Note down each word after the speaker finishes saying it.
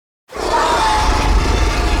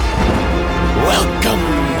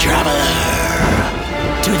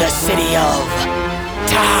City of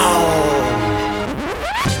Town.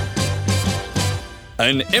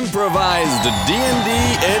 An improvised D&D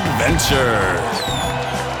adventure.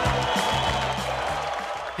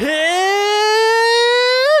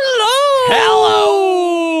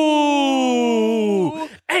 Hello!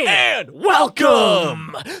 And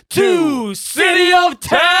welcome to City of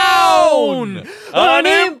Town, an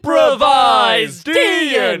improvised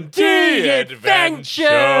D&D adventure.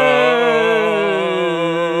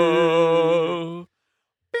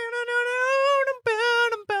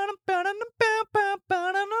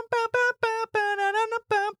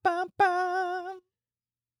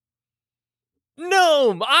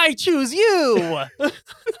 Gnome, I choose you. Are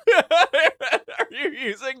you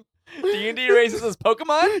using D&D races as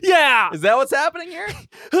Pokemon? Yeah. Is that what's happening here?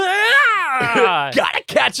 Ah! Gotta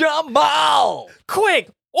catch 'em all! Quick,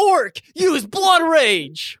 Orc, use Blood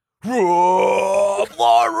Rage. Whoa,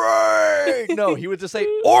 Blood Rage! No, he would just say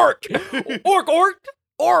orc! Orc. Orc!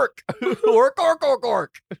 Orc, orc, orc,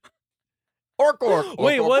 orc. Orc, orc.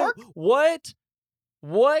 Wait, orc,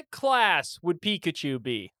 what class would Pikachu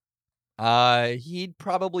be? He'd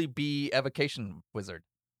probably be Evocation Wizard.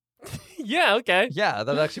 Yeah, okay. Yeah,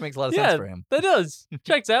 that actually makes a lot of Yeah, sense for him. that does.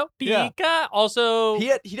 Checks out. Yeah. Pika also.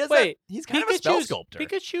 He does Wait, that. He's kind of a spell sculptor.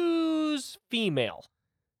 Pikachu's female.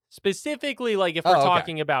 Specifically, like if we're okay.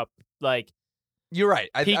 talking about like You're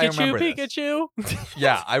right. I remember this. Pikachu.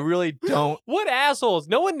 Yeah, I really don't. What assholes?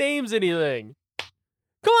 No one names anything.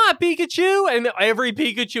 Come on, Pikachu, and every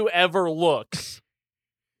Pikachu ever looks.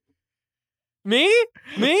 Me?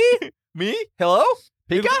 Me? Hello?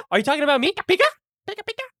 Pika? Are you talking about me? Pika? Pika?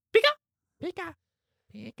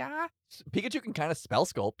 Pikachu can kind of spell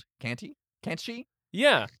sculpt, can't he? Can't she?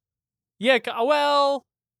 Yeah. Yeah, well,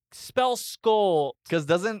 spell skull. Because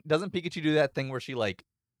doesn't Pikachu do that thing where she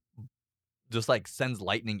just sends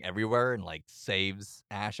lightning everywhere and saves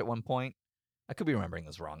Ash at one point? I could be remembering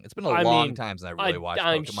this wrong. It's been a long time since I really watched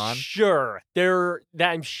Pokemon.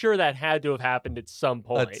 I'm sure that had to have happened at some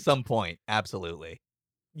point. At some point, absolutely.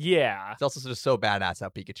 Yeah. It's also just so badass how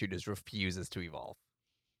Pikachu just refuses to evolve.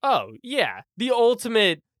 Oh, yeah. The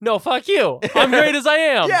ultimate, no, fuck you. I'm great as I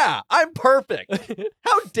am. Yeah, I'm perfect.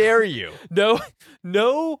 How dare you?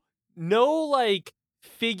 No,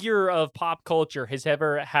 figure of pop culture has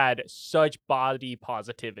ever had such body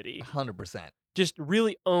positivity. 100%. Just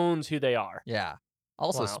really owns who they are. Yeah.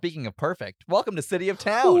 Also, Wow. Speaking of perfect, welcome to City of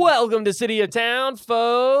Town. Welcome to City of Town,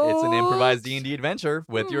 folks. It's an improvised D&D adventure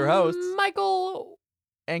with your hosts, Michael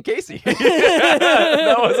and Casey.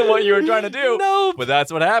 That wasn't what you were trying to do. Nope. But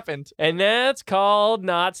that's what happened. And that's called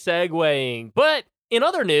not segueing. But in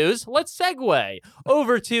other news, let's segue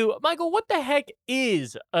over to Michael. What the heck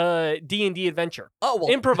is a D&D adventure? Oh, well,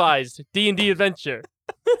 Improvised D&D adventure.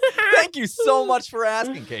 thank you so much for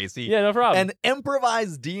asking, Casey. Yeah, no problem. An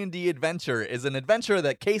improvised D&D adventure is an adventure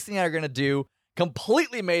that Casey and I are going to do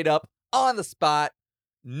completely made up on the spot.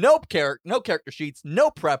 No character sheets,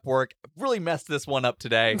 no prep work. Really messed this one up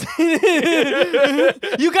today.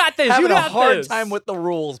 You got this. Having you got a hard this. time with the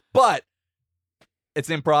rules, but it's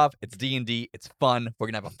improv, it's D&D, it's fun. We're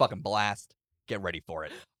going to have a fucking blast. Get ready for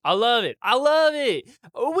it. I love it. I love it.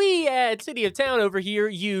 We at City of Town over here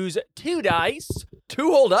use 2 dice. 2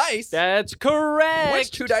 whole dice? That's correct.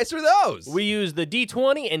 Which 2 dice are those? We use the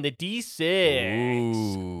D20 and the D6.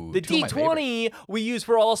 Ooh, The 2 of my favorites. D20 we use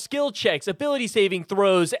for all skill checks, ability saving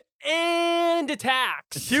throws, and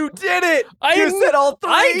attacks. You did it! You said all 3!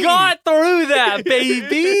 I got through that,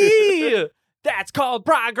 baby! That's called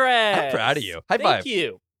progress. I'm proud of you. High Thank five.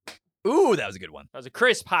 you. Ooh, that was a good one. That was a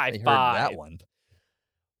crisp high I heard five. that one.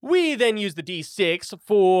 We then use the D6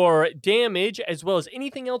 for damage, as well as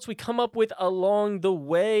anything else we come up with along the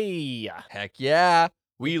way. Heck yeah.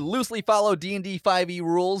 We loosely follow D&D 5e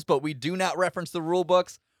rules, but we do not reference the rule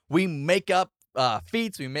books. We make up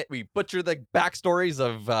feats. We butcher the backstories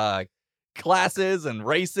of classes and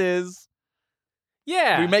races.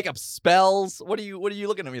 Yeah. We make up spells. What are you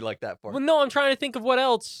looking at me like that for? Well, no, I'm trying to think of what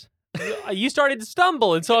else. You started to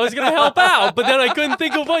stumble, and so I was going to help out, but then I couldn't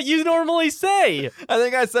think of what you normally say. I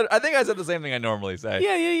think I said the same thing I normally say.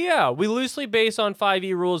 Yeah. We loosely base on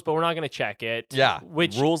 5e rules, but we're not going to check it. Yeah.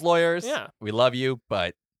 Which, rules lawyers. Yeah. We love you,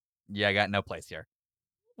 but yeah, I got no place here.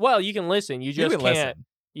 well, you can listen. You just can can't.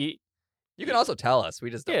 listen. You can also tell us. We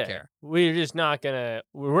just don't care. We're just not going to.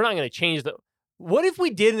 We're not going to change the. What if we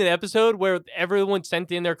did an episode where everyone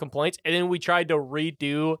sent in their complaints and then we tried to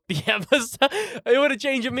redo the episode? It would have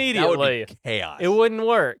changed immediately. That would be chaos. It wouldn't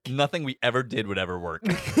work. Nothing we ever did would ever work.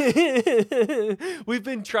 We've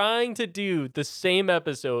been trying to do the same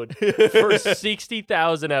episode for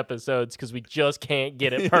 60,000 episodes because we just can't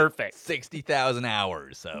get it perfect. 60,000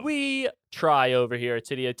 hours. So We Try over here at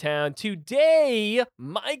City of Town. Today,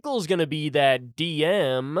 Michael's gonna be that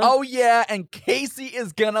DM. Oh, yeah, and Casey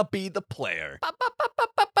is gonna be the player.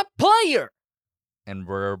 Player! And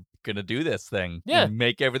we're gonna do this thing. Yeah. And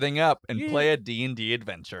make everything up and Yeah. play a D&D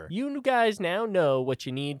adventure. You guys now know what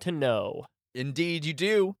you need to know. Indeed, you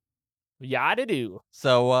do. Yada do.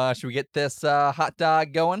 So, should we get this hot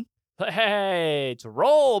dog going? Hey, it's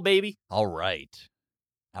roll, baby. All right.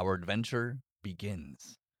 Our adventure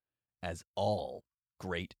begins, as all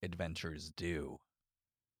great adventures do,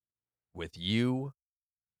 with you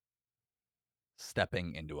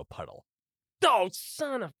stepping into a puddle. Oh,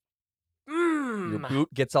 son of... Your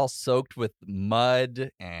boot gets all soaked with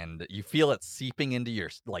mud, and you feel it seeping into your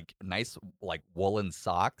nice woolen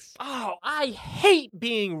socks. Oh, I hate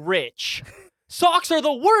being rich. Socks are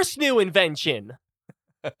the worst new invention.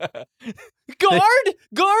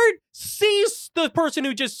 Guard, seize the person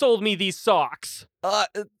who just sold me these socks.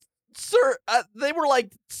 Sir, they were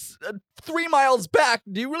 3 miles back.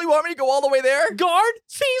 Do you really want me to go all the way there? Guard,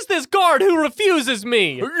 seize this guard who refuses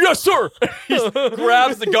me. Yes, sir. He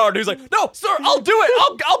grabs the guard who's like, no, sir, I'll do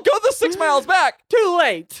it. I'll go the 6 miles back. Too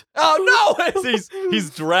late. Oh, no. he's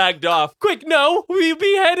dragged off. Quick, no, we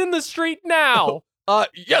be heading the street now.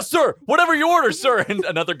 Yes, sir. Whatever you order, sir. And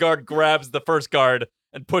another guard grabs the first guard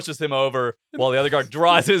and pushes him over while the other guard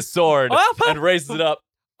draws his sword and raises it up.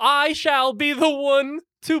 I shall be the one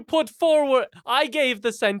to put forward. I gave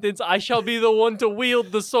the sentence. I shall be the one to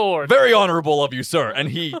wield the sword. Very honorable of you, sir. And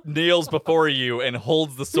he kneels before you and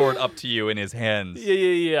holds the sword up to you in his hands.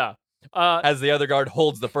 Yeah. As the other guard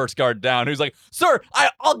holds the first guard down, who's like, "Sir,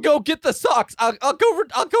 I'll go get the socks. I'll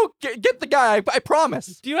go get the guy. I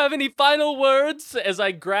promise." Do you have any final words? As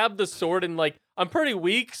I grab the sword and I'm pretty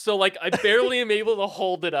weak, so I barely am able to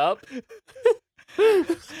hold it up.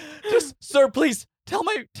 Just, sir, please tell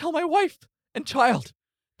my wife and child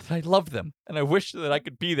that I love them, and I wish that I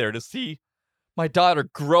could be there to see my daughter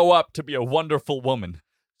grow up to be a wonderful woman.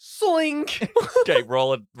 Slink. Okay,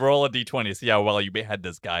 roll a d20. See how well you behead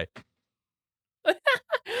this guy.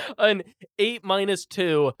 An 8 minus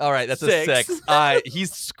 2. All right, that's Six. a 6.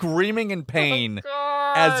 He's screaming in pain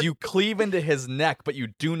God. as you cleave into his neck, but you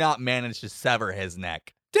do not manage to sever his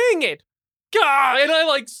neck. Dang it. God, and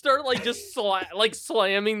I start just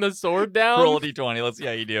slamming the sword down. Roll a d20. Let's see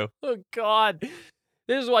how you do. Oh God.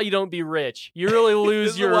 This is why you don't be rich. You really lose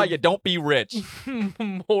This is your why you don't be rich.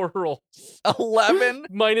 morals. 11.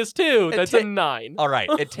 Minus 2. It That's a 9. All right,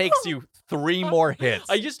 it takes you 3 more hits.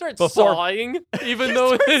 I just start Before- sawing, even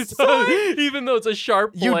though it's a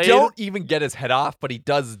sharp blade. You don't even get his head off, but he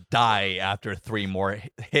does die after 3 more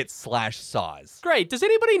hits/saws. Great. Does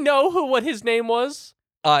anybody know what his name was?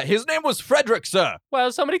 His name was Frederick, sir.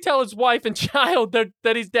 Well, somebody tell his wife and child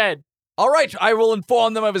that he's dead. All right, I will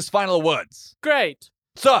inform them of his final words. Great.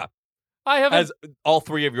 Sir, I have as all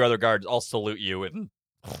 3 of your other guards all salute you. And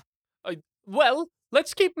well,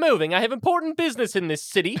 let's keep moving. I have important business in this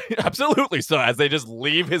city. absolutely, sir, as they just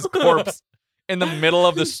leave his corpse in the middle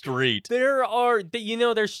of the street. There's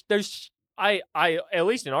I at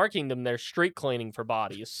least in our kingdom there's street cleaning for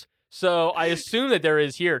bodies. So I assume that there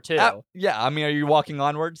is here too. Yeah, I mean, are you walking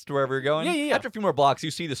onwards to wherever you're going? Yeah. After a few more blocks,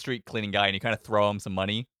 you see the street cleaning guy and you kind of throw him some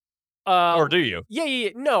money. Uh, Or do you? Yeah.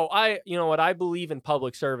 No, you know what? I believe in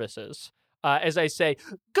public services. As I say,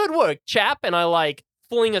 good work, chap, and I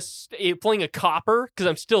fling a copper because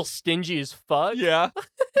I'm still stingy as fuck. Yeah.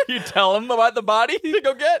 You tell him about the body to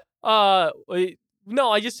go get?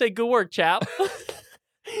 No, I just say good work, chap.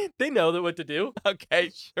 They know what to do. Okay,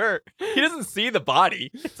 sure. He doesn't see the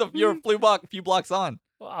body. You're a few blocks on.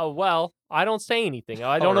 Well, I don't say anything.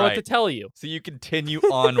 I don't know what to Alright. tell you. So you continue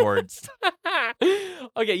onwards.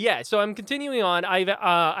 Okay, yeah. So I'm continuing on. I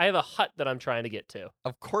have a hut that I'm trying to get to.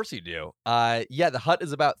 Of course you do. Yeah, the hut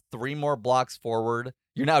is about 3 more blocks forward.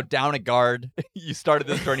 You're now down a guard. You started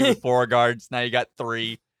this journey with 4 guards. Now you got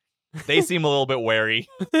 3. They seem a little bit wary.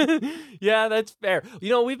 Yeah, that's fair.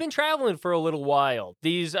 We've been traveling for a little while.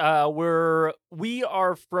 We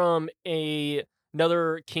are from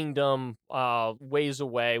another kingdom ways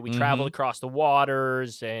away. We traveled across the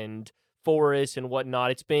waters and forests and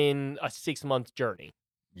whatnot. It's been a 6-month journey.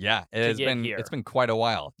 Yeah, it's been quite a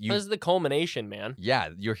while. This is the culmination, man.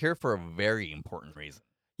 Yeah, you're here for a very important reason.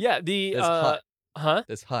 Yeah, This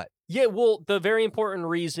hut. Yeah, well, the very important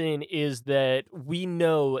reason is that we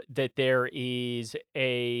know that there is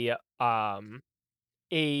what am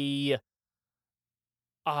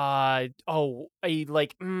I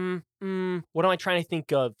trying to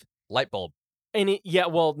think of? Light bulb. And I'm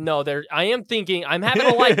having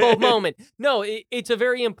a light bulb moment. No, it's a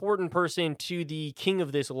very important person to the king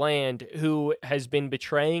of this land who has been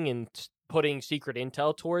betraying and putting secret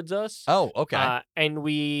intel towards us. Oh, okay. And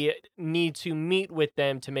we need to meet with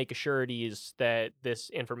them to make sureties that this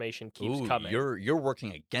information keeps Ooh, coming. you're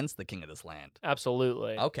working against the king of this land.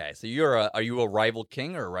 Absolutely. Okay, so are you a rival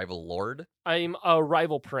king or a rival lord? I'm a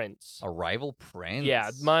rival prince. A rival prince? Yeah,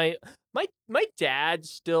 my dad's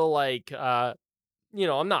still like I'm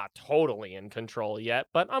not totally in control yet,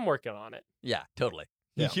 but I'm working on it. Yeah, totally.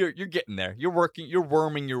 Yeah. You're getting there. You're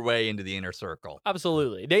worming your way into the inner circle.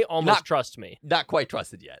 Absolutely. They almost trust me. Not quite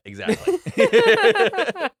trusted yet. Exactly.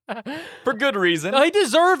 For good reason. I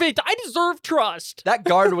deserve it. I deserve trust. That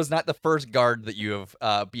guard was not the first guard that you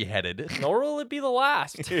have beheaded. Nor will it be the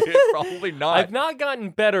last. Probably not. I've not gotten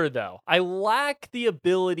better, though. I lack the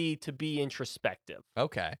ability to be introspective,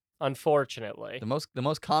 Okay. unfortunately. The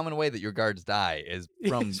most common way that your guards die is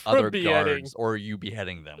from It's from other beheading. guards or you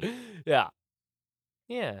beheading them. Yeah.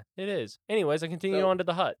 Yeah, it is. Anyways, I continue So- on to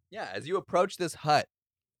the hut. Yeah, as you approach this hut,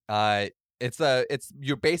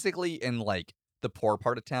 you're basically in like the poor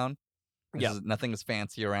part of town. Nothing is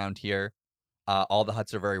fancy around here. All the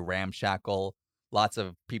huts are very ramshackle. Lots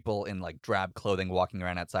of people in like drab clothing walking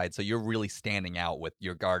around outside. So you're really standing out with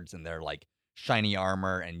your guards in their like shiny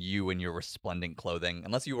armor and you in your resplendent clothing,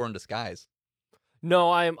 unless you were in disguise.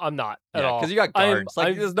 No, I'm not at all. Because you got guards.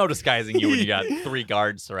 I'm- There's no disguising you when you got 3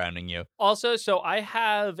 guards surrounding you. Also, so I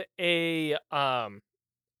have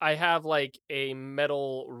like a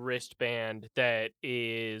metal wristband that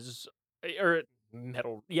is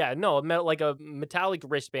metal like a metallic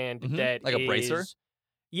wristband Mhm, that like a bracer? is-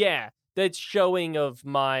 Yeah, that's showing of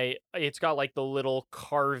it's got like the little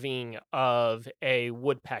carving of a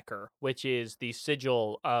woodpecker, which is the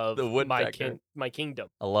sigil of The woodpecker. my kingdom.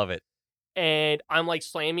 I love it. And I'm like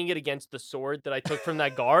slamming it against the sword that I took from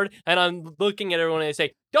that guard, and I'm looking at everyone and I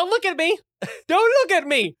say, "Don't look at me! Don't look at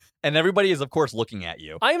me! And everybody is, of course, looking at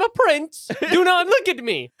you. I am a prince! Do not look at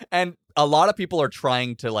me!" And a lot of people are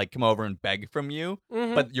trying to like come over and beg from you,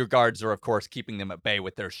 Mhm. but your guards are, of course, keeping them at bay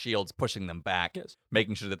with their shields, pushing them back, Yes.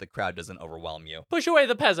 making sure that the crowd doesn't overwhelm you. Push away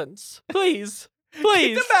the peasants, please,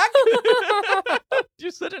 please. Keep them back!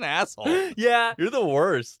 You're such an asshole. Yeah, You're the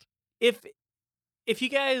worst. if you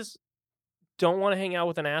guys don't want to hang out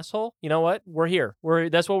with an asshole, you know what? We're here.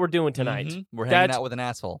 That's what we're doing tonight. Mhm. We're hanging That's- out with an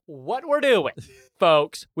asshole. What we're doing,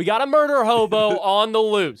 folks. We got a murder hobo on the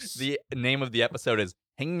loose. The name of the episode is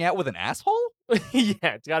Hanging Out with an Asshole? Yeah,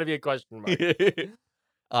 it's got to be a question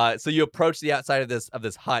mark. So you approach the outside of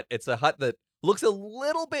this hut. It's a hut that looks a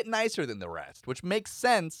little bit nicer than the rest, which makes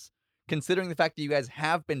sense considering the fact that you guys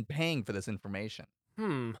have been paying for this information.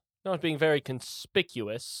 Not being very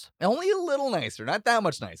conspicuous. Only a little nicer, not that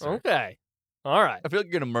much nicer. Okay. All right. I feel like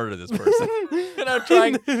you're gonna murder this person. And I'm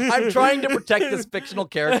trying to protect this fictional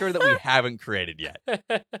character that we haven't created yet.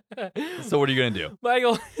 So what are you gonna do?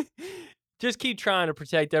 Michael, just keep trying to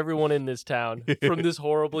protect everyone in this town from this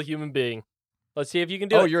horrible human being. Let's see if you can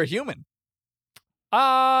do Oh, it. you're a human.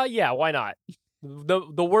 Yeah, why not?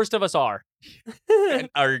 The worst of us are. And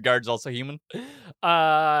are your guards also human?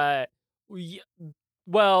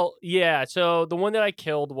 Well, yeah. So the one that I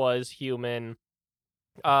killed was human.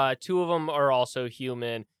 2 of them are also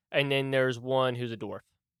human, and then there's one who's a dwarf.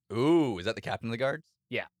 Ooh, is that the captain of the guards?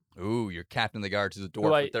 Yeah. Ooh, your captain of the guards is a Who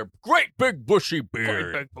dwarf I- with their great big bushy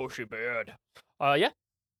beard. Great big bushy beard. Yeah.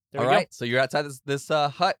 There All we right, so you're outside this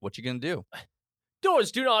hut. What you gonna do? go.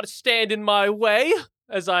 Doors do not stand in my way.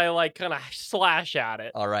 As I like kind of slash at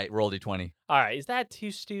it. All right, roll d20. All right, is that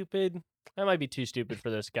too stupid? That might be too stupid for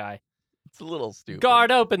this guy. It's a little stupid.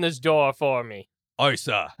 Guard, open this door for me. Aye,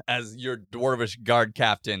 sir. As your dwarvish guard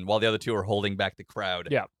captain, while the other 2 are holding back the crowd,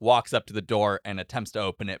 Yeah. walks up to the door and attempts to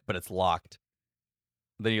open it, but it's locked.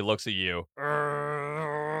 Then he looks at you,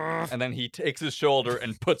 and then he takes his shoulder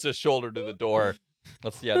and puts his shoulder to the door.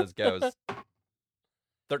 Let's see how this goes.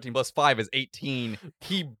 13 plus 5 is 18.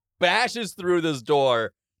 He bashes through this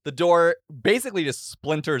door. The door basically just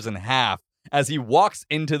splinters in half as he walks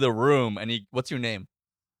into the room. And what's your name?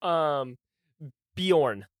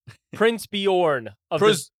 Bjorn. Prince Bjorn of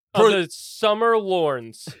Pris- the Summer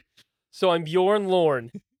Lorns. So I'm Bjorn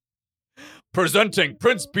Lorn. Presenting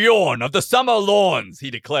Prince Bjorn of the Summer Lawns,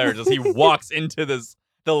 he declares as he walks into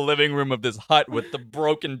the living room of this hut with the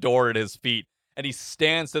broken door at his feet. And he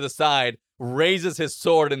stands to the side, raises his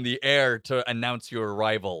sword in the air to announce your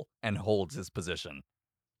arrival, and holds his position.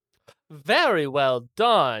 Very well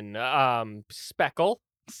done, Speckle.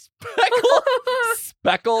 Speckle?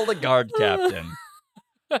 Speckle the guard captain.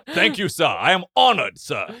 Thank you, sir. I am honored,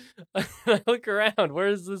 sir. I look around.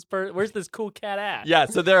 Where's this cool cat at? Yeah,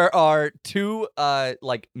 so there are 2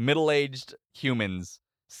 like middle-aged humans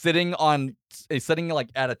sitting like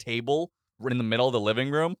at a table in the middle of the living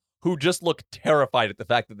room who just look terrified at the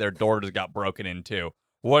fact that their door just got broken into.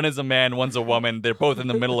 One is a man, one's a woman. They're both in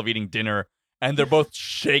the middle of eating dinner, and they're both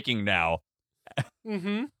shaking now.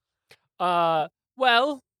 Mm-hmm.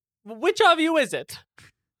 Well, which of you is it?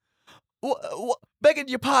 Begging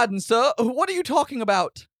your pardon, sir. What are you talking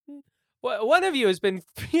about? One of you has been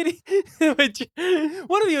feeding.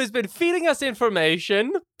 One of you has been feeding us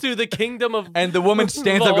information to the kingdom of. And the woman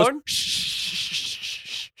stands up and Lorne. goes,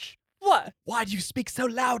 shh. What? Why do you speak so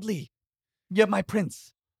loudly? You're my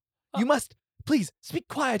prince. You must, please, speak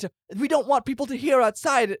quieter. We don't want people to hear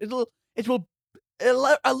outside. It will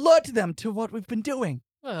alert them to what we've been doing.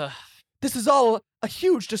 This is all a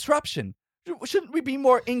huge disruption. Shouldn't we be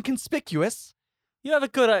more inconspicuous? You have a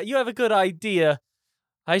good idea.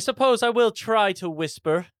 I suppose I will try to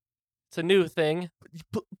whisper. It's a new thing.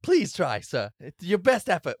 Please try, sir. Your best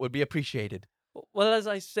effort would be appreciated. Well, as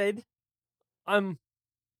I said, I'm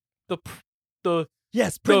the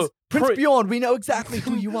Yes, Prince Pri- Bjorn, we know exactly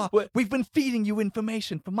who you are. What? We've been feeding you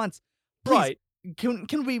information for months. Please, right.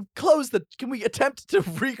 can we attempt to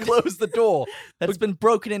reclose the door that's been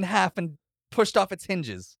broken in half and pushed off its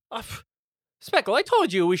hinges? Speckle, I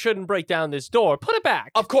told you we shouldn't break down this door. Put it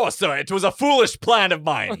back. Of course, sir. It was a foolish plan of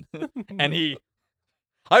mine. And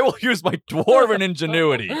I will use my dwarven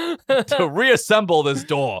ingenuity to reassemble this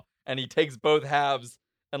door. And he takes both halves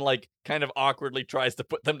and kind of awkwardly tries to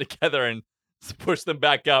put them together and push them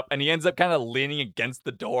back up. And he ends up kind of leaning against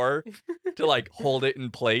the door to hold it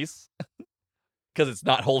in place because it's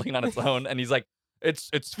not holding on its own. And he's like,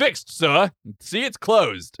 it's fixed, sir. See, it's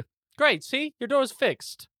closed. Great. See, your door's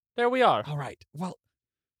fixed. There we are. All right. Well,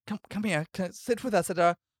 come here. Sit with us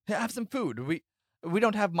at have some food. We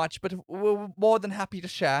don't have much, but we're more than happy to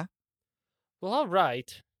share. Well, all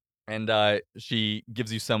right. And she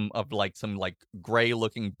gives you some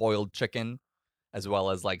gray-looking boiled chicken, as well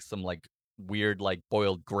as some weird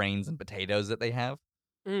boiled grains and potatoes that they have,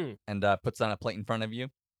 and puts on a plate in front of you.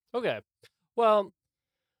 Okay. Well,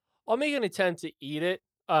 I'll make an attempt to eat it,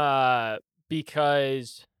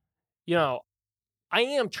 because, I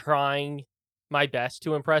am trying my best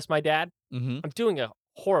to impress my dad. Mm-hmm. I'm doing a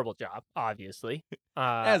horrible job, obviously.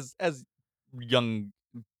 As young,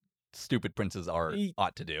 stupid princes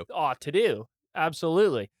ought to do.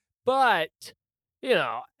 Absolutely. But,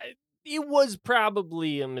 it was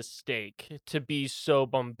probably a mistake to be so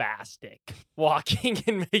bombastic walking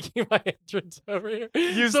and making my entrance over here.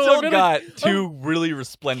 You So still I'm gonna- got two really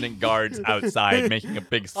resplendent guards outside making a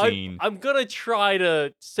big scene. I'm gonna try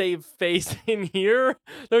to save face in here.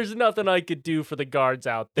 There's nothing I could do for the guards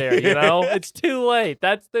out there, It's too late.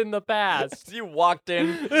 That's in the past. You walked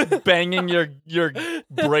in banging your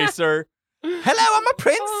bracer. Hello, I'm a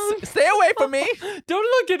prince. Stay away from me. Don't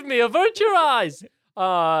look at me. Avert your eyes.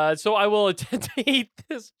 So I will attempt to eat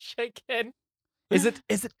this chicken. Is it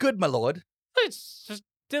good, my lord? It's just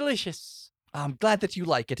delicious. I'm glad that you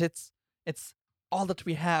like it. It's all that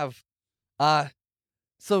we have.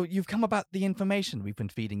 So you've come about the information we've been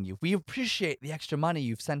feeding you. We appreciate the extra money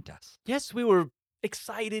you've sent us. Yes, we were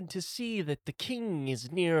excited to see that the king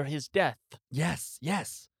is near his death. Yes.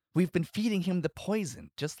 We've been feeding him the poison,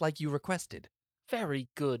 just like you requested. Very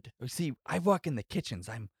good. You see, I work in the kitchens.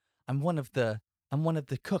 I'm one of the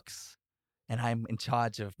cooks, and I'm in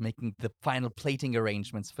charge of making the final plating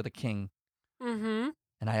arrangements for the king. Mm-hmm.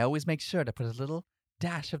 And I always make sure to put a little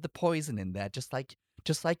dash of the poison in there, just like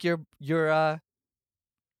your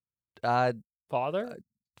Father?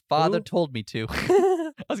 father Who? told me to.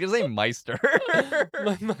 I was gonna say Meister.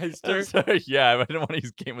 My Meister. Sorry, yeah, I didn't want to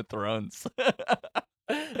use Game of Thrones. I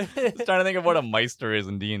was trying to think of what a Meister is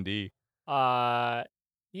in D&D. Yeah.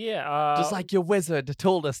 Just like your wizard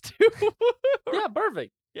told us to. Yeah,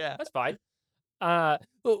 perfect. Yeah. That's fine.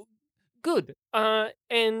 Well, good. Okay.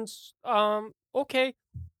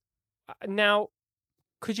 Now,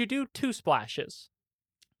 could you do 2 splashes?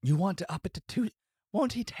 You want to up it to 2?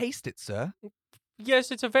 Won't he taste it, sir?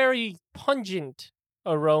 Yes, it's a very pungent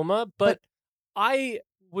aroma, but I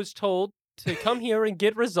was told to come here and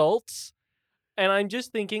get results, and I'm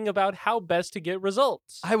just thinking about how best to get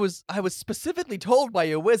results. I was specifically told by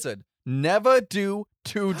your wizard, never do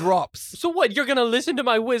 2 drops. So what, you're gonna listen to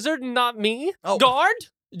my wizard and not me? Oh. Guard?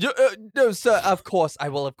 No, sir. Of course, I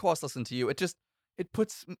will. Of course, listen to you. It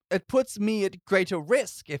puts me at greater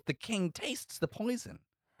risk if the king tastes the poison.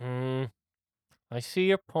 I see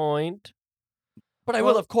your point. But I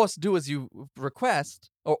will, of course, do as you request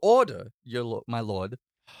or order, my lord.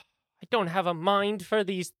 I don't have a mind for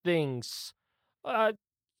these things.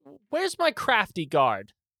 Where's my crafty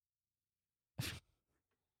guard?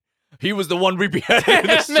 He was the one we beheaded in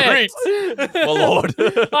the streets, my lord.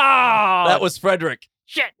 Ah, That was Frederick.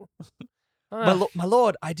 shit. My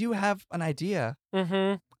lord, I do have an idea.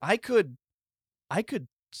 Mm-hmm. I could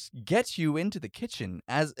get you into the kitchen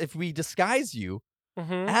as if we disguise you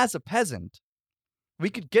Mm-hmm. as a peasant. We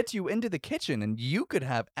could get you into the kitchen and you could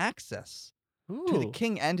have access to the Ooh.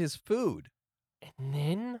 king and his food. And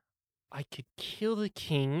then I could kill the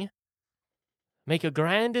king, make a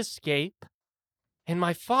grand escape, and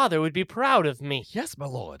my father would be proud of me. Yes, my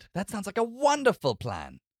lord. That sounds like a wonderful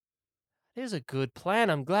plan. It is a good plan.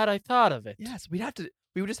 I'm glad I thought of it. Yes, we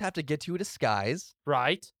would just have to get you a disguise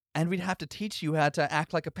Right? and we'd have to teach you how to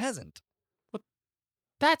act like a peasant.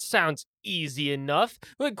 That sounds easy enough.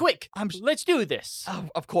 Well, quick, let's do this.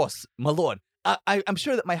 Of course, my lord. I'm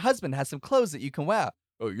sure that my husband has some clothes that you can wear.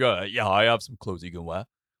 Oh, yeah, I have some clothes you can wear.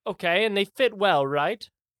 Okay, and they fit well, right?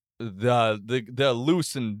 They're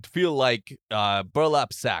loose and feel like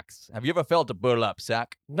burlap sacks. Have you ever felt a burlap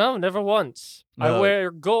sack? No, never once. I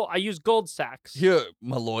wear gold. I use gold sacks. Here,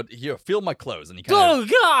 my lord. Here, feel my clothes, and you kind Oh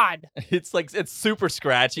God! it's super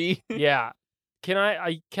scratchy. Yeah. Can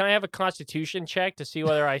I have a constitution check to see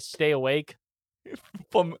whether I stay awake?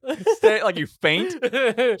 Like you faint.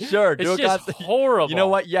 Sure, do it's a just horrible. You know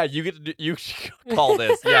what? Yeah, you get to do, you call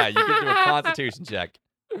this. Yeah, you get to do a constitution check.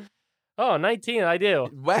 Oh, 19, I do.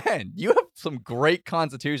 Man, you have some great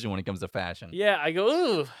constitution when it comes to fashion. Yeah, I go,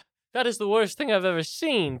 ooh, that is the worst thing I've ever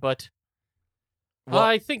seen, but Well-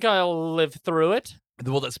 I think I'll live through it.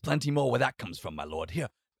 Well, there's plenty more where that comes from, my lord. Here,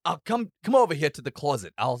 I'll come over here to the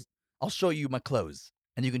closet. I'll show you my clothes,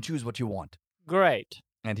 and you can choose what you want. Great.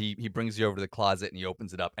 And he brings you over to the closet, and he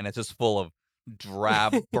opens it up, and it's just full of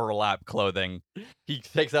drab burlap clothing. He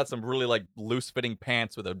takes out some really like loose-fitting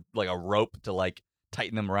pants with a rope to like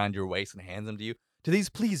tighten them around your waist and hands them to you. Do these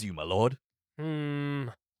please you, my lord? I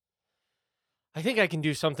think I can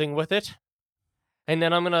do something with it. And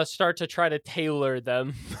then I'm gonna start to try to tailor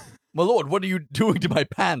them. My lord, what are you doing to my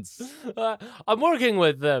pants? I'm working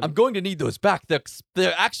with them. I'm going to need those back.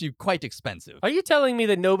 They're actually quite expensive. Are you telling me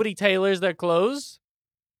that nobody tailors their clothes?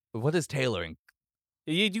 What is tailoring?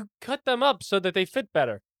 You cut them up so that they fit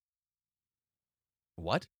better.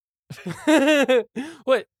 What?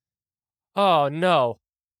 What? Oh, no.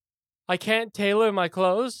 I can't tailor my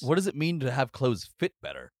clothes? What does it mean to have clothes fit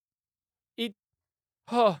better?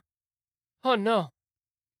 Oh no.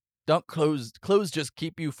 Don't clothes just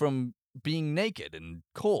keep you from being naked and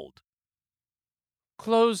cold?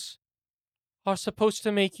 Clothes are supposed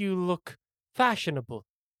to make you look fashionable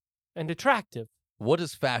and attractive. What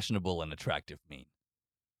does fashionable and attractive mean?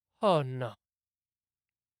 Oh no.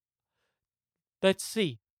 Let's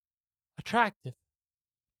see. Attractive.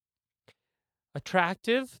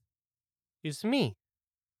 Attractive is me.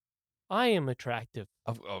 I am attractive.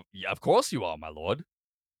 Yeah, of course you are, my lord.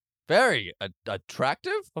 Very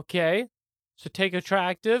attractive? Okay. So take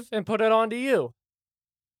attractive and put it onto you.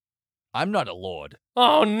 I'm not a lord.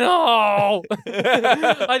 Oh no!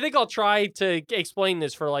 I think I'll try to explain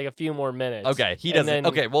this for like a few more minutes. Okay, he and doesn't. then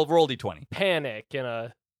Okay, well, roll d20. Panic and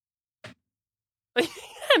a.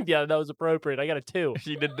 Yeah, that was appropriate. I got a 2.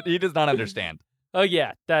 He does not understand. Oh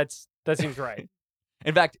yeah, that seems right.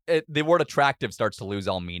 In fact, the word attractive starts to lose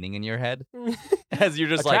all meaning in your head as you're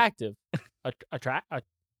just attractive. Attractive.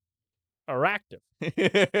 Eradicative?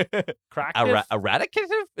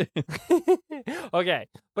 Okay,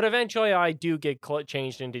 but eventually I do get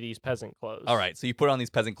changed into these peasant clothes. All right, so you put on these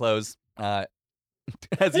peasant clothes. As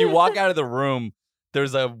you walk out of the room,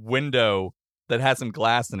 there's a window that has some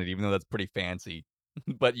glass in it, even though that's pretty fancy.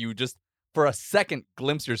 But you just, for a second,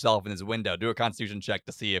 glimpse yourself in this window. Do a constitution check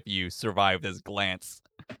to see if you survive this glance.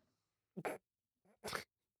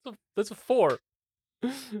 That's a 4.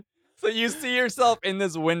 So you see yourself in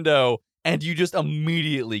this window, and you just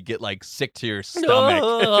immediately get, like, sick to your stomach.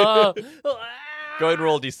 Go ahead and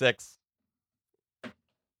roll d6.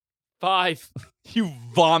 5. You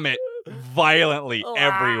vomit violently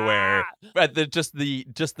everywhere at just the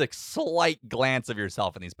slight glance of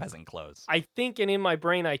yourself in these peasant clothes. I think, and in my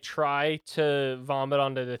brain, I try to vomit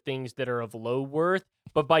onto the things that are of low worth,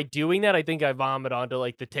 but by doing that, I think I vomit onto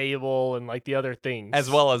like the table and like the other things, as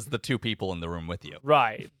well as the 2 people in the room with you.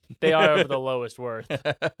 Right, they are of the lowest worth.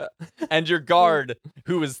 And your guard,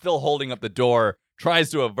 who is still holding up the door, tries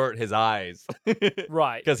to avert his eyes,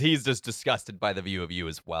 right, because he's just disgusted by the view of you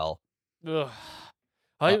as well. Ugh.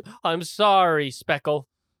 I'm sorry, Speckle.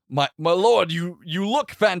 My lord, you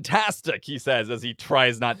look fantastic, he says as he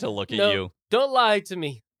tries not to look at you. Don't lie to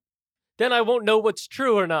me. Then I won't know what's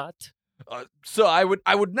true or not. So I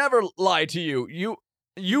would never lie to you.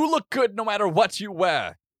 You look good no matter what you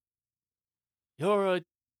wear. You're a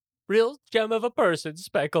real gem of a person,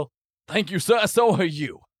 Speckle. Thank you, sir. So are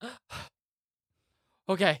you.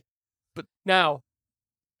 Okay. But now,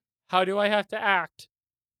 How do I have to act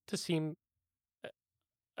to seem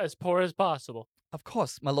as poor as possible? Of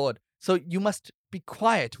course, my lord. So you must be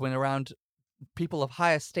quiet when around people of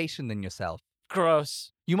higher station than yourself.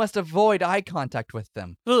 Gross. You must avoid eye contact with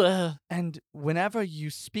them. Ugh. And whenever you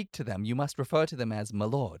speak to them, you must refer to them as my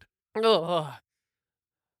lord. Ugh.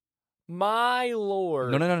 My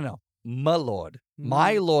lord. No. My lord.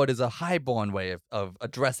 My lord is a highborn way of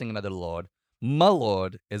addressing another lord. My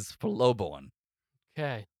lord is for lowborn.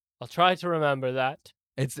 Okay. I'll try to remember that.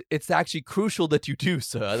 It's actually crucial that you do,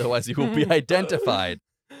 sir. Otherwise, you will be identified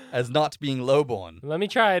as not being lowborn. Let me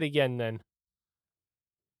try it again then.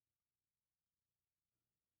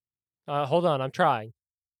 Hold on, I'm trying.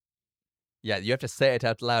 Yeah, you have to say it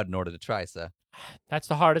out loud in order to try, sir. That's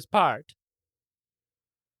the hardest part.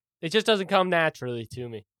 It just doesn't come naturally to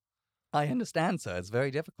me. I understand, sir. It's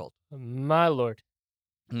very difficult. My lord.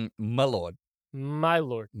 My lord. My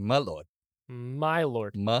lord. My lord. My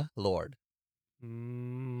lord. My lord.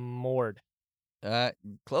 Mord.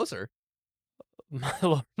 Closer. My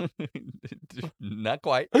lord. Not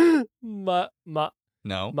quite. Ma. No.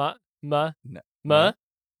 No. Ma. My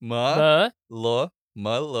lord.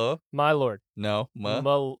 My lord. No.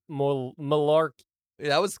 Malark.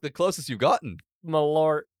 That was the closest you've gotten.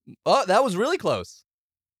 Malort. Oh, that was really close.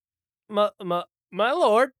 My lord. My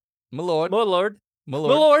lord. My lord. My lord. My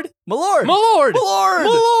lord. My lord. My lord. My lord. Lord.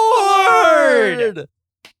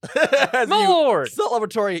 As My you lord.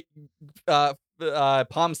 celebratory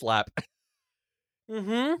palm slap.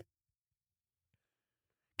 Mm-hmm.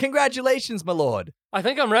 Congratulations, my lord. I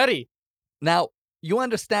think I'm ready. Now, you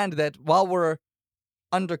understand that while we're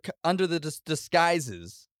under the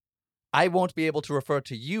disguises, I won't be able to refer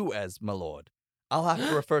to you as my lord. I'll have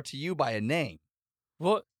to refer to you by a name.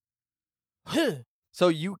 What? So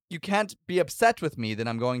you can't be upset with me that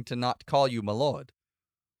I'm going to not call you my lord.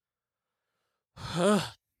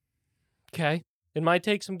 Okay. It might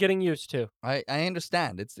take some getting used to. I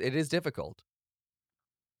understand. It is difficult.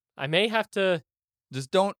 I may have to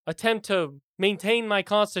Just don't attempt to maintain my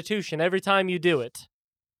constitution every time you do it.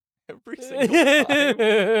 every single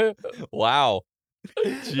time. Wow.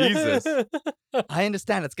 Jesus. I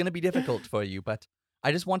understand it's going to be difficult for you, but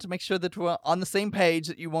I just want to make sure that we're on the same page,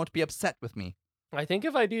 that you won't be upset with me. I think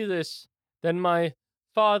if I do this, then my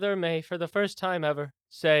father may, for the first time ever,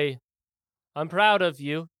 say, I'm proud of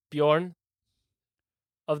you, Bjorn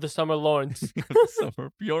of the Summer Lawrence.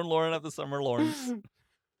 Bjorn Lauren of the Summer Lawrence.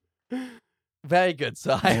 Very good.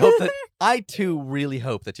 So I too really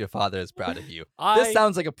hope that your father is proud of you. This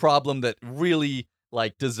sounds like a problem that really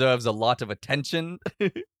deserves a lot of attention.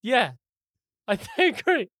 Yeah, I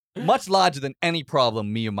agree. Much larger than any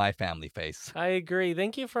problem me or my family face. I agree.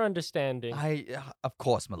 Thank you for understanding. Of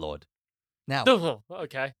course, my lord. Now,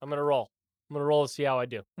 okay, I'm gonna roll. I'm gonna roll and see how I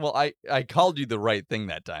do. Well, I called you the right thing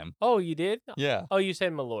that time. Oh, you did? Yeah. Oh, you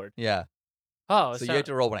said my lord. Yeah. Oh, so you have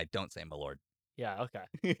to roll when I don't say my lord. Yeah.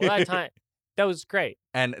 Okay. Well, that time that was great.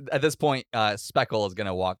 And at this point, Speckle is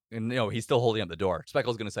gonna walk. And, he's still holding up the door.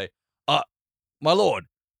 Speckle's gonna say, my lord,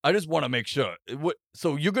 I just want to make sure.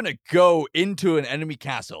 So you're gonna go into an enemy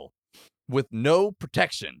castle with no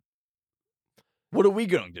protection. What are we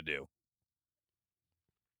going to do?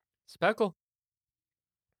 Speckle,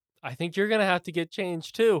 I think you're gonna have to get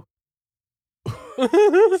changed too.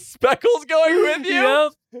 Speckle's going with you?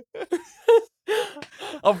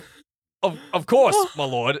 Yep. Of course, my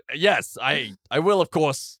lord. Yes, I will, of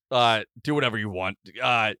course, do whatever you want.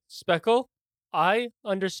 Speckle, I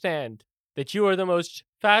understand that you are the most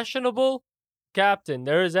fashionable captain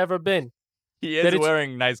there has ever been. He is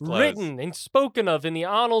wearing nice clothes. Written and spoken of in the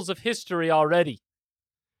annals of history already.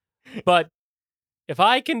 But if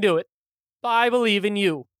I can do it, I believe in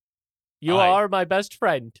you. You are my best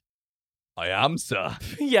friend. I am, sir.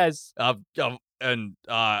 Yes. And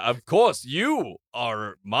of course, you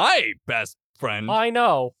are my best friend. I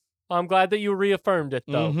know. I'm glad that you reaffirmed it,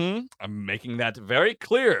 though. Mm-hmm. I'm making that very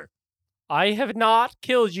clear. I have not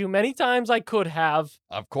killed you many times I could have.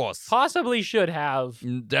 Of course. Possibly should have.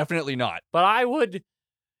 Definitely not. But I would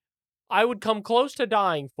come close to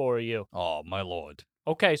dying for you. Oh, my lord.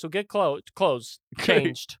 Okay, so get closed.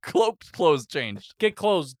 Changed. Cloaked, clothes changed. Get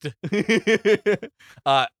closed.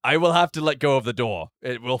 I will have to let go of the door.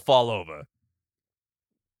 It will fall over.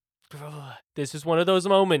 This is one of those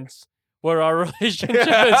moments where our relationship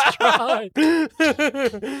is tried.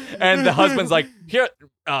 And the husband's like, here,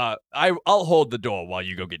 I'll hold the door while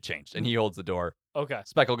you go get changed. And he holds the door. Okay.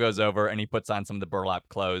 Speckle goes over and he puts on some of the burlap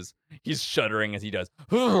clothes. He's shuddering as he does.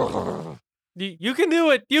 You can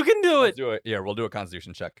do it. You can do it. Let's do it. Yeah, we'll do a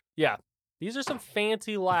constitution check. Yeah. These are some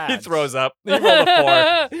fancy lads. He throws up. He rolled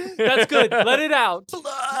a 4. That's good. Let it out.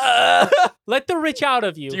 Let the rich out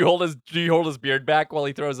of you. Do you hold his beard back while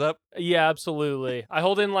he throws up? Yeah, absolutely. I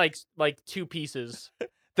hold in like 2 pieces.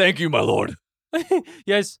 Thank you, my lord.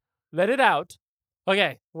 Yes, let it out.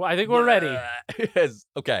 Okay, well, I think we're ready. Yes.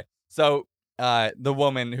 Okay. So, the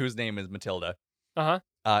woman whose name is Matilda, Uh-huh.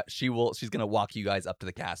 she's gonna walk you guys up to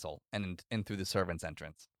the castle and in through the servants'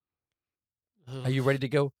 entrance. Are you ready to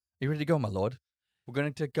go? Are you ready to go, my lord? We're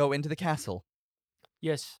going to go into the castle.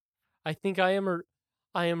 Yes, I think I am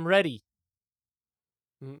ready.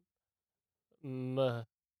 Milady?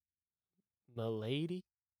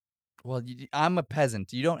 Well, I'm a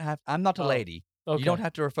peasant. You don't have. I'm not a Oh, lady. okay. You don't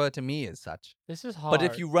have to refer to me as such. This is hard. But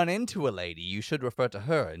if you run into a lady, you should refer to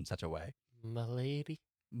her in such a way. Milady?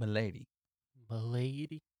 Milady.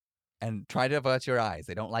 Milady? And try to avert your eyes.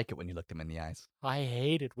 They don't like it when you look them in the eyes. I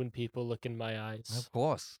hate it when people look in my eyes. Of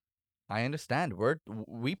course. I understand.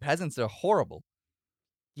 We peasants are horrible.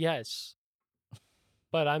 Yes.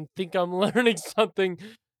 But I think I'm learning something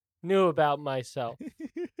new about myself.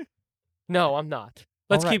 No, I'm not.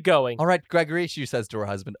 Let's keep going. All right, Gregory, she says to her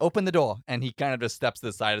husband, open the door. And he kind of just steps to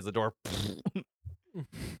the side as the door.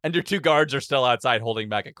 And your 2 guards are still outside holding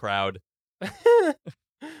back a crowd.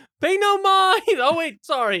 Pay no mind. Oh, wait.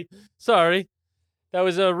 Sorry. That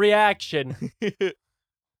was a reaction.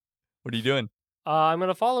 What are you doing? I'm going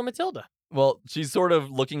to follow Matilda. Well, she's sort of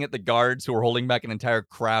looking at the guards who are holding back an entire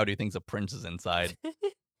crowd who thinks a prince is inside.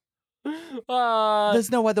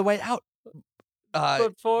 There's no other way out.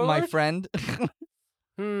 But forward? My friend.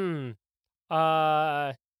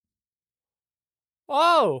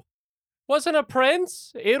 Oh, wasn't a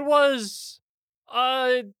prince. It was,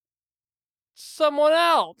 someone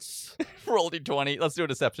else. Roll d20. Let's do a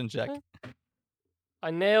deception check. I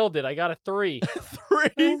nailed it. I got a 3.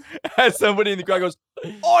 3. As somebody in the crowd goes,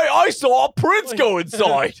 I saw a prince go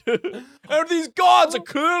inside. And these guards are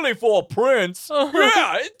clearly for a prince.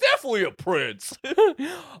 Yeah, it's definitely a prince.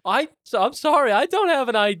 I'm sorry. I don't have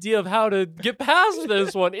an idea of how to get past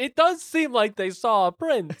this one. It does seem like they saw a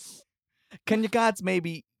prince. Can your guards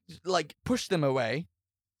maybe, push them away?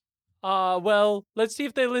 Well, let's see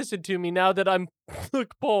if they listen to me now that I'm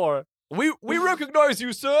poor. We recognize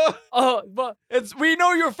you, sir. But we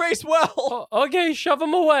know your face well. Okay, shove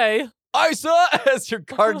them away. Aye, sir. As your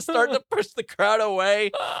guards start to push the crowd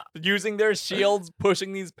away, using their shields,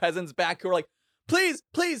 pushing these peasants back who are like, please,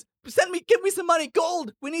 give me some money,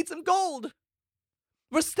 gold. We need some gold.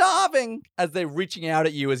 We're starving. As they're reaching out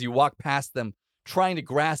at you as you walk past them, trying to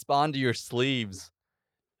grasp onto your sleeves.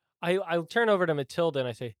 I'll turn over to Matilda and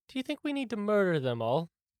I say, do you think we need to murder them all?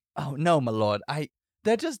 Oh, no, my lord.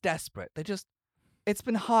 They're just desperate. It's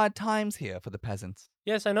been hard times here for the peasants.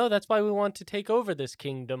 Yes, I know. That's why we want to take over this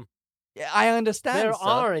kingdom. Yeah, I understand, There sir.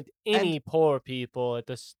 aren't any poor people at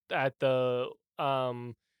the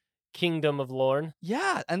Kingdom of Lorne.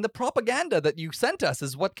 Yeah, and the propaganda that you sent us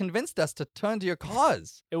is what convinced us to turn to your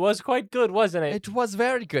cause. It was quite good, wasn't it? It was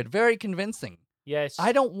very good, very convincing. Yes.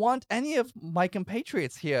 I don't want any of my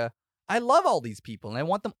compatriots here. I love all these people, and I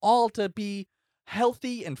want them all to be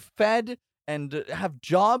healthy and fed and have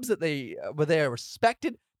jobs that where they are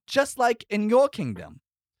respected, just like in your kingdom.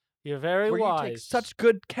 You're very where wise. You take such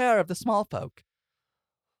good care of the small folk.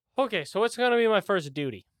 Okay, so what's going to be my first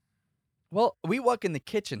duty? Well, we work in the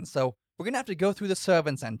kitchen, so we're going to have to go through the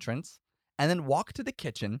servants' entrance and then walk to the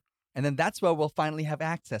kitchen, and then that's where we'll finally have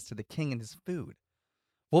access to the king and his food.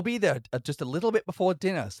 We'll be there just a little bit before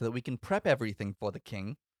dinner so that we can prep everything for the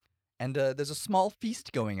king. And there's a small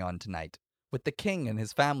feast going on tonight with the king and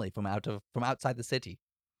his family from outside the city.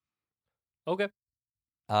 Okay.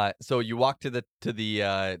 So you walk to the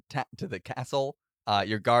castle.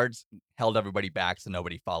 Your guards held everybody back so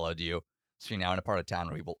nobody followed you. So you're now in a part of town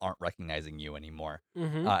where people aren't recognizing you anymore.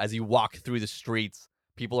 Mm-hmm. As you walk through the streets,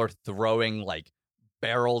 people are throwing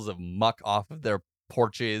barrels of muck off of their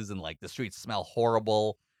porches, and the streets smell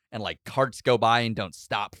horrible, and carts go by and don't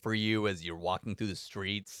stop for you as you're walking through the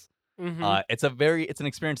streets. Mm-hmm. It's an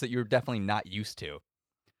experience that you're definitely not used to.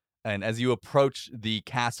 And as you approach the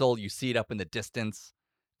castle, you see it up in the distance.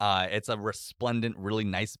 It's a resplendent, really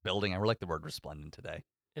nice building. I really like the word resplendent today.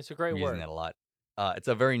 It's a great I'm word. using that a lot. It's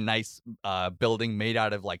a very nice building made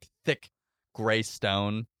out of thick gray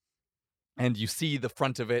stone. And you see the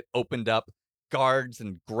front of it opened up, guards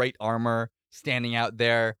in great armor standing out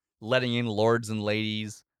there, letting in lords and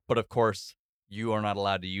ladies. But of course, you are not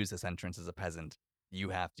allowed to use this entrance as a peasant. You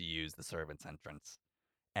have to use the servants' entrance.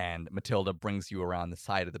 And Matilda brings you around the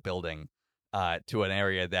side of the building to an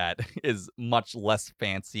area that is much less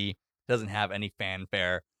fancy, doesn't have any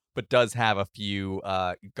fanfare, but does have a few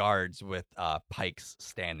guards with pikes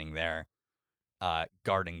standing there,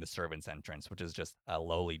 guarding the servants' entrance, which is just a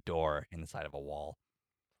lowly door in the side of a wall.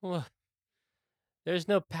 Well, there's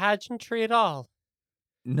no pageantry at all.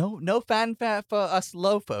 No fanfare for us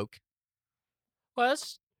low folk. Well,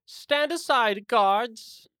 stand aside,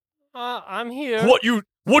 guards. I'm here.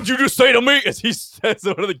 What'd you just say to me? As he says,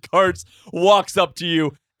 one of the guards walks up to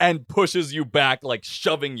you and pushes you back, like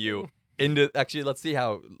shoving you into. Actually, let's see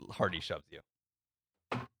how hard he shoves you.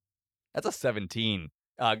 That's a 17.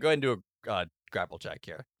 Go ahead and do a grapple check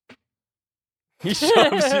here. He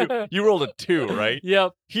shoves you. You rolled a 2, right?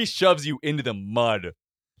 Yep. He shoves you into the mud.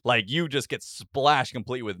 Like, you just get splashed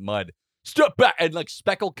completely with mud. Step back! And, like,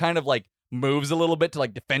 Speckle kind of, like, moves a little bit to,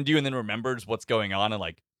 like, defend you and then remembers what's going on and,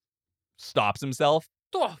 like, stops himself.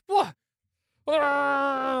 What?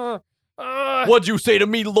 What'd you say to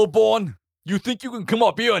me, Lowborn? You think you can come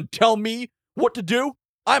up here and tell me what to do?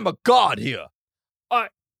 I'm a god here.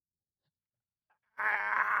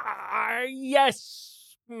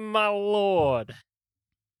 Yes, my lord.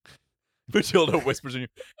 Matilda whispers in you,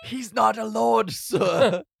 he's not a lord,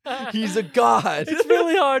 sir. He's a god. It's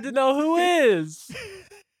really hard to know who is.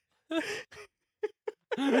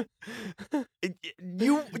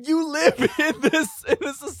 You live in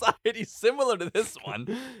a society similar to this one.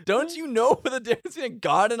 Don't you know the difference between a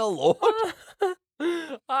god and a lord?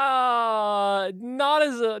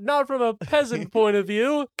 Not from a peasant point of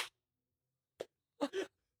view.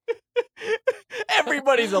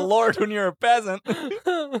 Everybody's a lord when you're a peasant.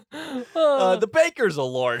 The baker's a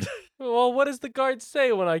lord. Well, what does the guard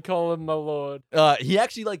say when I call him my lord? He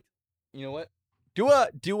actually, like, you know what? Do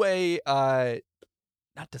a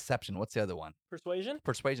not deception. What's the other one? Persuasion?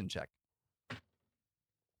 Persuasion check.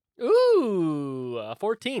 Ooh,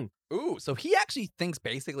 14. Ooh, so he actually thinks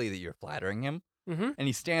basically that you're flattering him. Mm-hmm. And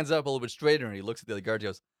he stands up a little bit straighter and he looks at the other guard and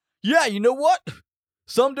goes, yeah, you know what?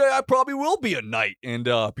 Someday I probably will be a knight and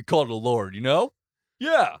be called a lord, you know?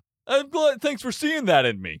 Yeah. I'm glad. Thanks for seeing that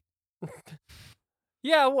in me.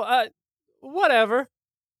 Yeah, whatever.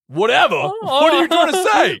 Whatever? What are you trying to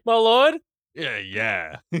say? My lord?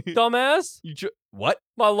 Yeah. Dumbass? What?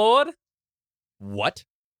 My lord? What?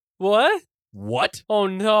 What? What? Oh,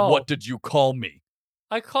 no. What did you call me?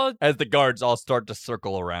 I called... As the guards all start to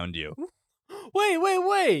circle around you.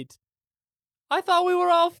 Wait. I thought we were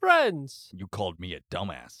all friends. You called me a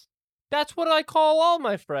dumbass. That's what I call all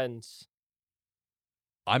my friends.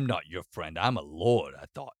 I'm not your friend. I'm a lord, I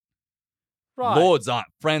thought. Right. Lords aren't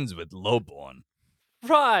friends with Lowborn.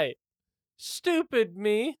 Right. Stupid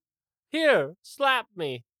me. Here, slap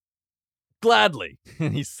me. Gladly.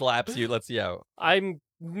 And he slaps you. Let's see how. I'm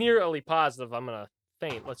nearly positive I'm gonna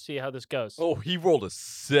faint. Let's see how this goes. Oh, he rolled a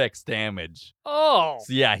 6 damage. Oh.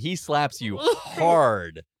 So yeah, he slaps you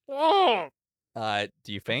hard. Oh.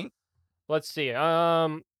 Do you faint? Let's see.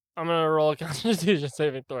 I'm gonna roll a Constitution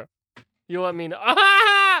saving throw. You want me to?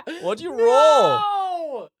 Ah! What'd you roll?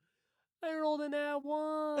 No! I rolled a nat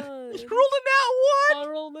 1. You rolled a nat 1? I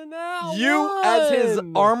rolled a nat 1. You, as his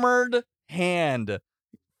armored hand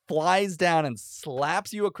flies down and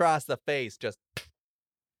slaps you across the face, just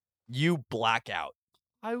you black out.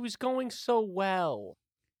 I was going so well.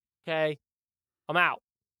 Okay, I'm out.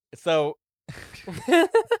 So,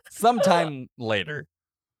 sometime later,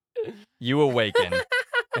 you awaken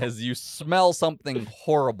as you smell something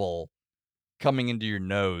horrible coming into your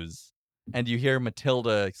nose, and you hear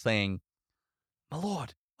Matilda saying, my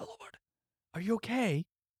lord, are you okay?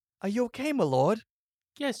 Are you okay, my lord?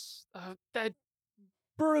 Yes, that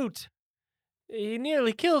brute. He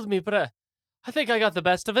nearly killed me, but I think I got the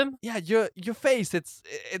best of him. Yeah, your face, it's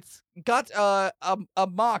got a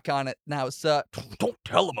mark on it now, sir. Don't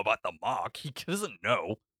tell him about the mark. He doesn't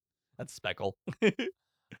know. That's Speckle.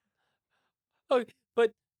 Oh,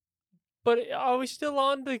 but are we still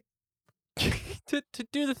on to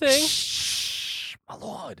do the thing? Shh, my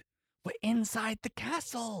lord. We're inside the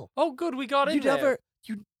castle. Oh, good, we got in there.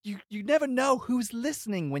 You never know who's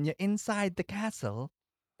listening when you're inside the castle.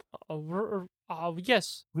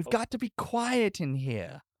 Yes. We've got to be quiet in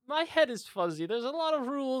here. My head is fuzzy. There's a lot of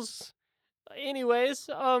rules. Anyways,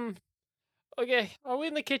 okay, are we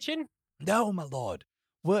in the kitchen? No, my lord.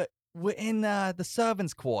 We're in the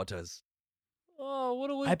servants' quarters. Oh, what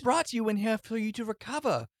do we I brought you in here for you to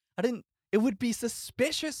recover. It would be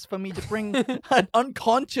suspicious for me to bring an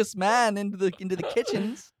unconscious man into the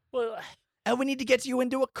kitchens. Well, And we need to get you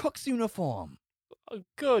into a cook's uniform.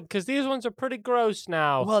 Good, because these ones are pretty gross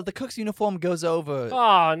now. Well, the cook's uniform goes over.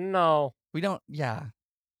 Oh, no. We don't, yeah.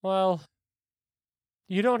 Well,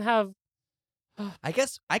 you don't have... I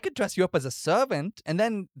guess I could dress you up as a servant, and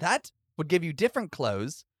then that would give you different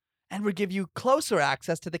clothes and would give you closer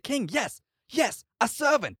access to the king. Yes, a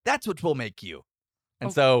servant. That's what we'll make you.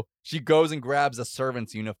 And so she goes and grabs a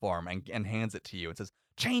servant's uniform and hands it to you and says,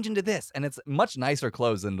 change into this. And it's much nicer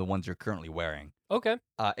clothes than the ones you're currently wearing. Okay.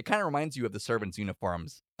 It kind of reminds you of the servants'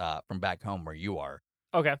 uniforms from back home where you are.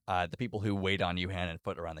 Okay. The people who wait on you hand and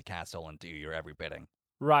foot around the castle and do your every bidding.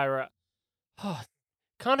 Right. Oh,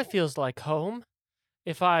 kind of feels like home.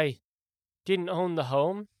 If I didn't own the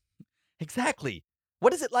home, Exactly.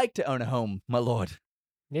 What is it like to own a home, my lord?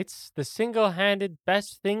 it's the single-handed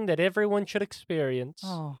best thing that everyone should experience,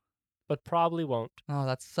 but probably won't.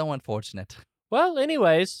 That's so unfortunate. Well,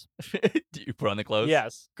 anyways, Do you put on the clothes?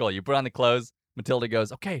 yes. Cool. You put on the clothes. Matilda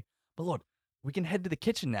goes, okay, my lord, we can head to the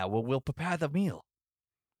kitchen now. We'll prepare the meal.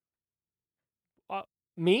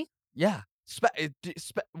 Me? Yeah.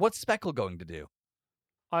 What's Speckle going to do?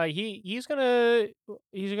 He's gonna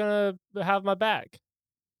have my bag.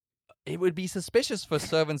 It would be suspicious for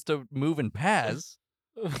servants to move in pairs.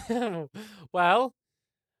 Well,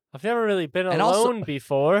 I've never really been And also- alone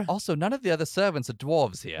before. Also, none of the other servants are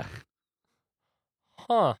dwarves here.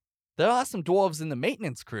 Huh. There are some dwarves in the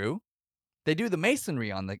maintenance crew. They do the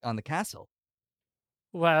masonry on the castle.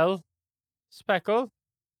 Well, Speckle,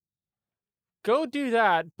 go do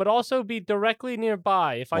that, but also be directly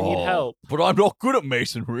nearby if I need help. But I'm not good at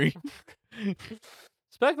masonry.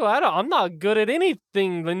 Speckle, I'm not good at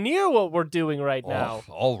anything near what we're doing right now.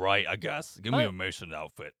 All right, I guess. Give me I- a mason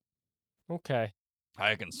outfit. Okay,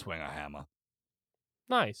 I can swing a hammer.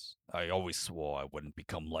 nice. I always swore I wouldn't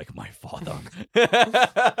become like my father.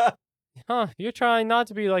 Huh, you're trying not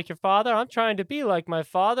to be like your father. I'm trying to be like my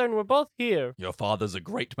father, and we're both here. Your father's a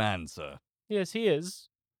great man, sir. Yes, he is.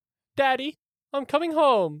 Daddy, I'm coming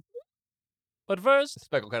home. But first,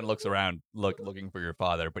 Speckle kind of looks around, looking for your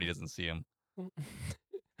father, but he doesn't see him.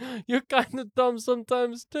 you're kind of dumb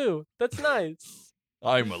sometimes, too. That's nice.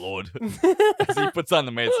 Aye, my lord. As he puts on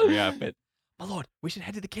the masonry outfit. My lord, we should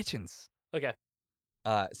head to the kitchens. Okay.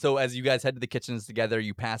 So as you guys head to the kitchens together,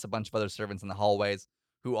 you pass a bunch of other servants in the hallways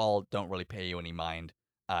who all don't really pay you any mind.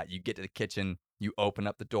 You get to the kitchen, you open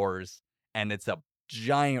up the doors, and it's a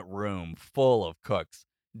giant room full of cooks,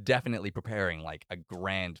 definitely preparing like a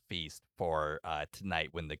grand feast for tonight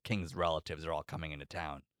when the king's relatives are all coming into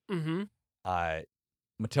town. Mm-hmm.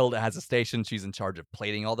 Matilda has a station. She's in charge of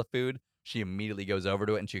plating all the food. She immediately goes over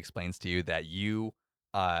to it and she explains to you that you,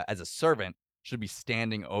 as a servant, should be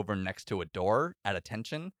standing over next to a door at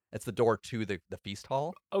attention. It's the door to the feast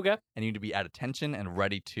hall. Okay. And you need to be at attention and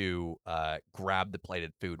ready to grab the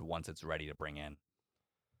plated food once it's ready to bring in.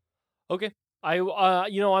 Okay. I'm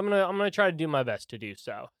gonna try to do my best to do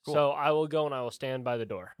so. Cool. So I will go and I will stand by the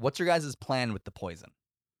door. What's your guys' plan with the poison?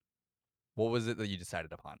 What was it that you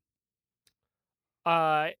decided upon?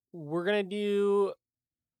 We're gonna do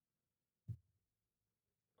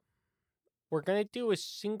a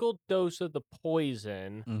single dose of the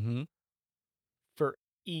poison Mm-hmm. for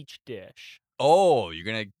each dish. Oh, you're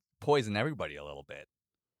gonna poison everybody a little bit.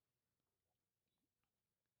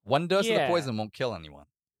 One dose of the Yeah. poison won't kill anyone,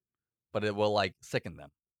 but it will like sicken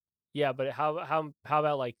them. Yeah, but how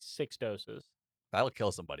about like 6 doses? That'll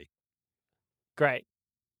kill somebody. Great.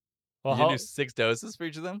 Well, You do 6 doses for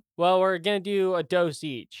each of them? we're gonna do a dose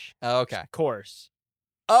each. Oh, okay. Course.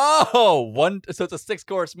 Oh, so it's a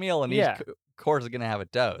 6-course meal, and Yeah. each course is gonna have a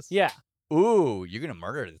dose. Yeah. Ooh, you're gonna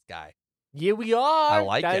murder this guy. Yeah, we are. I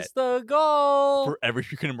like That's it. the goal. You're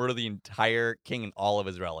gonna murder the entire king and all of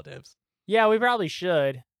his relatives. Yeah, we probably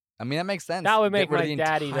should. I mean, that makes sense. That would Get make rid of my the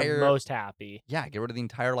daddy entire- the most happy. Yeah, get rid of the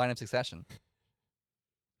entire line of succession.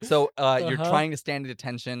 So you're Uh-huh. trying to stand at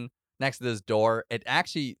attention next to this door. It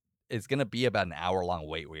actually is going to be about an hour-long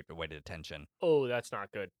wait. We have to wait at attention. Oh, that's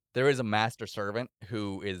not good. There is a master servant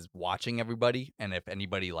who is watching everybody, and if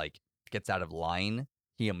anybody like gets out of line,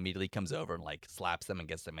 he immediately comes over and like slaps them and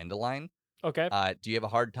gets them into line. Okay. Do you have a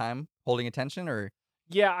hard time holding attention, or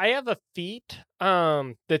Yeah, I have a feat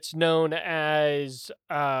that's known as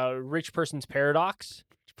rich person's paradox,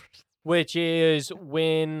 which is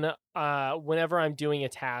whenever I'm doing a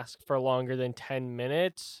task for longer than 10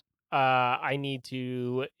 minutes, I need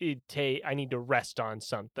to rest on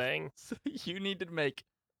something. so you need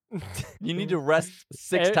to rest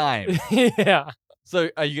 6 Eh, times? Yeah. So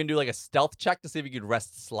are you gonna do like a stealth check to see if you could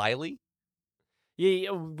rest slyly? Yeah,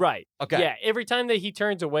 right. Okay. Yeah, every time that he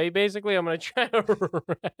turns away, basically, I'm gonna try to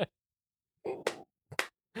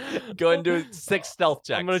Go ahead and do 6 stealth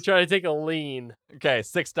checks. I'm gonna try to take a lean. Okay,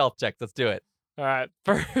 6 stealth checks. Let's do it. All right,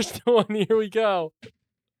 first one. Here we go.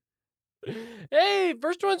 Hey,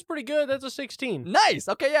 first one's pretty good. That's a 16. Nice.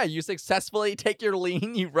 Okay, yeah, you successfully take your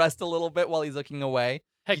lean. You rest a little bit while he's looking away.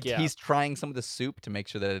 Heck yeah. He's trying some of the soup to make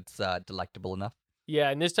sure that it's delectable enough. Yeah,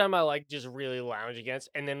 and this time I like just really lounge against,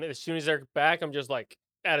 and then as soon as they're back, I'm just like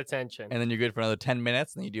at attention. And then you're good for another 10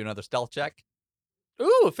 minutes, and then you do another stealth check.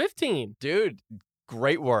 Ooh, 15. Dude,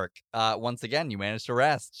 Great work. Once again, you managed to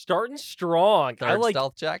rest. Starting strong. Third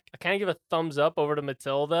stealth check. I kind of give a thumbs up over to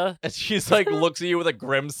Matilda. And she's like, looks at you with a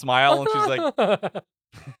grim smile, and she's like,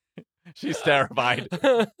 she's terrified.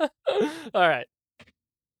 All right.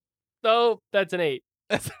 So that's an 8.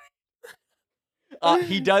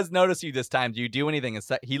 He does notice you this time. Do you do anything?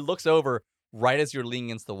 He looks over right as you're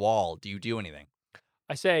leaning against the wall. Do you do anything?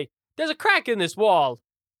 I say, there's a crack in this wall.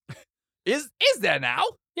 Is there now?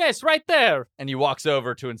 Yes, right there. And he walks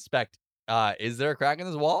over to inspect. Is there a crack in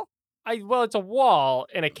this wall? Well, it's a wall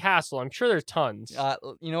in a castle. I'm sure there's tons.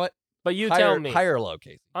 You know what? But you higher, tell me. Higher or low,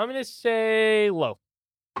 Casey? I'm going to say low.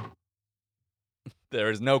 There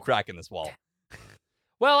is no crack in this wall.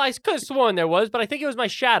 Well, I could have sworn there was, but I think it was my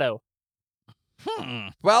shadow.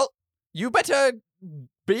 Well, you better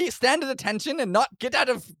stand at attention and not get out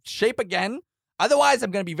of shape again. Otherwise, I'm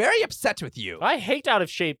going to be very upset with you. I hate out of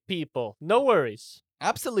shape people. No worries.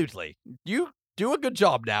 Absolutely. You do a good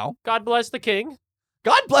job now. God bless the king.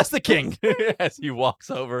 God bless the king. As he walks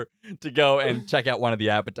over to go and check out one of the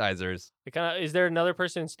appetizers. Is there another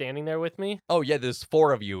person standing there with me? Oh, yeah, there's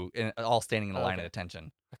 4 of you all standing in a line Okay. at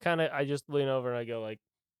attention. I just lean over and I go like,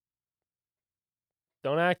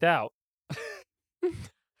 don't act out.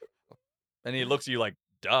 And he looks at you like,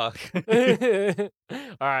 duh.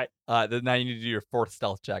 All right. Then now you need to do your 4th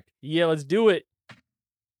stealth check. Yeah, let's do it.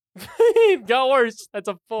 Got worse. That's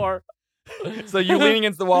a 4. So you lean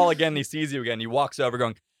against the wall again, and he sees you again. He walks over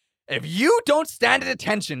going, if you don't stand at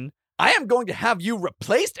attention, I am going to have you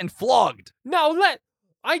replaced and flogged. Now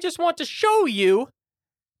I just want to show you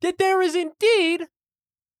that there is indeed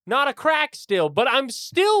not a crack still, but I'm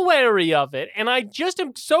still wary of it, and I just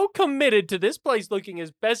am so committed to this place looking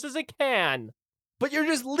as best as it can. But you're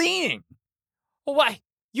just leaning. Why?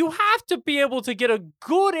 You have to be able to get a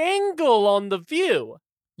good angle on the view.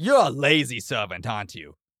 You're a lazy servant, aren't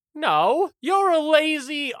you? No, you're a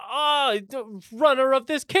lazy runner of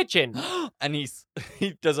this kitchen. And he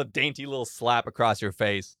does a dainty little slap across your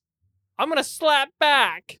face. I'm gonna slap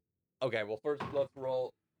back. Okay, well first let's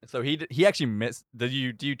roll. So he actually missed. Do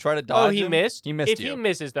you try to dodge? Oh, he him? missed? He missed if you. he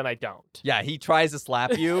misses, then I don't. Yeah, he tries to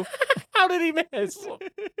slap you. How did he miss?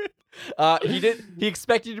 He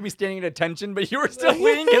expected you to be standing at attention, but you were still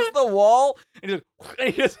leaning against the wall, and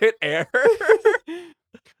he just hit air.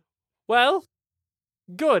 Well,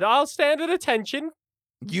 good. I'll stand at attention.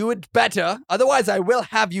 You had better, otherwise I will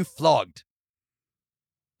have you flogged.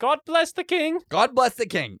 God bless the king. God bless the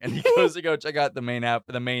king. And he goes to go check out the main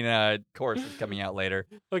course is coming out later.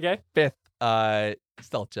 Okay. 5th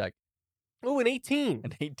stealth check. Oh, an 18.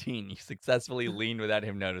 An 18. You successfully leaned without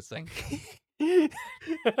him noticing. What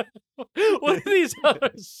are these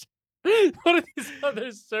others? What are these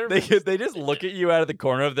other servants? They just look at you out of the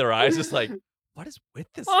corner of their eyes, just like, what is with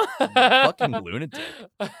this fucking lunatic?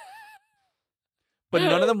 But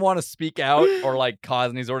none of them want to speak out or like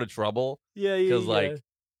cause any sort of trouble. Yeah, Because like,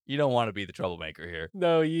 you don't want to be the troublemaker here.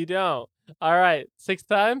 No, you don't. All right, 6th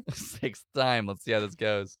time, 6th time. Let's see how this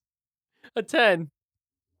goes. a 10.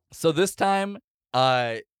 So this time,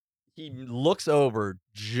 he looks over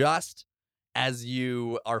just as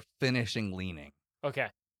you are finishing leaning. Okay.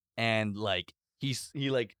 And like he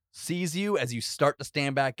like sees you as you start to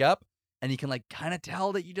stand back up, and he can like kind of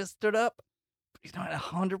tell that you just stood up, but he's not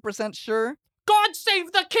 100% sure. God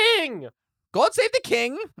save the king! God save the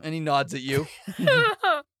king! And he nods at you.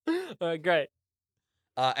 Great.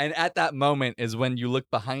 And at that moment is when you look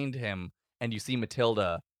behind him and you see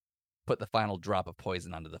Matilda put the final drop of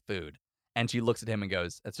poison onto the food. And she looks at him and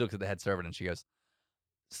goes, she looks at the head servant and she goes,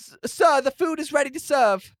 Sir, the food is ready to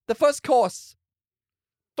serve. The first course.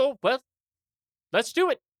 Oh, well, let's do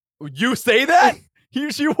it. You say that?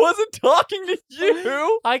 She wasn't talking to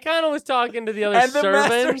you. I kind of was talking to the other And the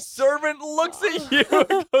master servants. servant looks at you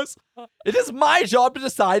and goes, it is my job to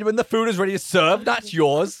decide when the food is ready to serve, not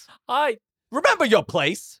yours. Remember your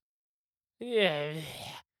place. Yeah.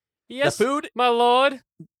 Yes, The food, my lord.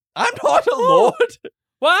 I'm not a lord.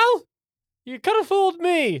 Well, you could have fooled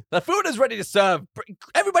me. The food is ready to serve.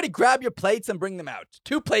 Everybody grab your plates and bring them out.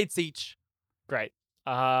 2 plates each. Great.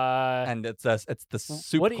 And it's the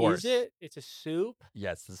soup course. What is it? It's a soup?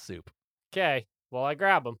 Yes, the soup. Okay. Well, I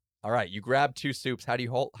grab them. All right, you grab 2 soups. How do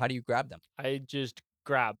you grab them? I just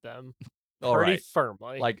grab them All pretty right.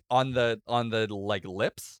 firmly. Like on the like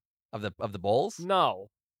lips of the bowls? No.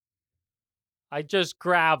 I just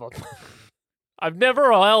grab them. I've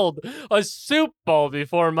never held a soup bowl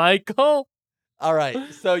before, Michael. All right.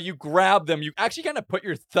 So you grab them. You actually kind of put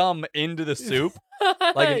your thumb into the soup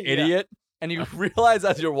like an Yeah. idiot. And you realize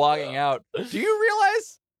as you're walking out, do you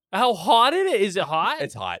realize How hot it is? Is it hot?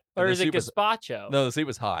 It's hot. Or The is it soup gazpacho? No, the soup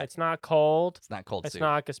is hot. It's not cold. It's not cold It's soup.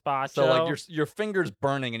 not gazpacho. So like your fingers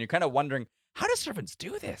burning, and you're kind of wondering, how do servants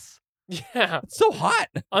do this? Yeah. It's so hot.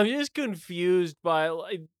 I'm just confused by,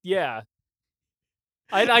 like, yeah.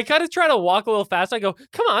 I kind of try to walk a little fast. I go,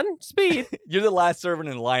 come on, speed. You're the last servant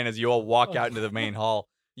in line as you all walk out into the main hall.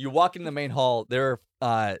 You walk into the main hall. There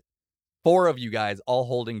are 4 of you guys all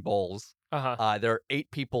holding bowls. Uh-huh. There are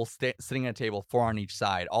 8 people sitting at a table, 4 on each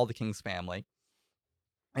side, all the king's family.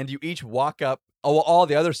 And you each walk up. Oh, all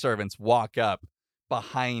the other servants walk up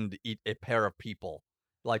behind a pair of people,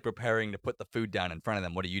 like preparing to put the food down in front of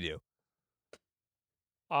them. What do you do?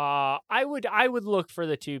 I would look for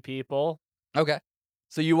the 2 people. Okay.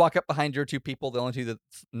 So you walk up behind your 2 people, the only 2 that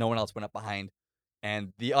no one else went up behind,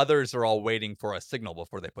 and the others are all waiting for a signal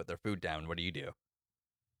before they put their food down. What do you do?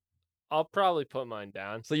 I'll probably put mine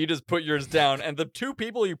down. So you just put yours down, and the 2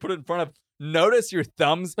 people you put it in front of notice your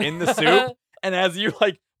thumbs in the soup, and as you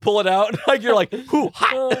like pull it out, like you're like, "Ooh,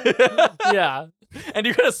 hot!" Yeah, and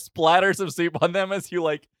you kind of splatter some soup on them as you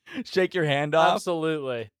like shake your hand off.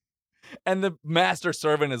 absolutely. And the master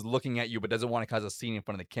servant is looking at you, but doesn't want to cause a scene in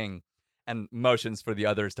front of the king, and motions for the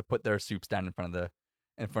others to put their soups down in front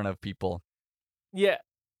of people. Yeah.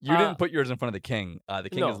 You didn't put yours in front of the king. The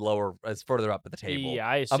king is No. is further up at the table. Yeah,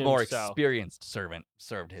 I A assume more so. experienced servant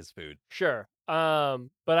served his food. Sure. But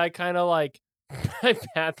I kind of like I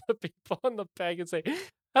pat the people on the back and say,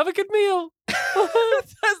 "Have a good meal."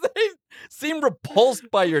 As they seem repulsed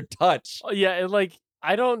by your touch. Yeah, and like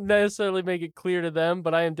I don't necessarily make it clear to them,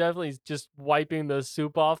 but I am definitely just wiping the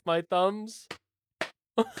soup off my thumbs.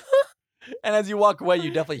 And as you walk away, you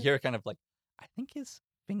definitely hear kind of like, I think his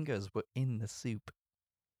fingers were in the soup.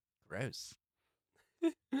 Gross.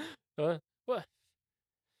 What?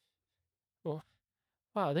 Well,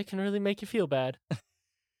 wow, they can really make you feel bad.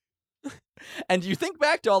 And you think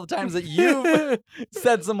back to all the times that you've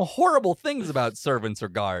said some horrible things about servants or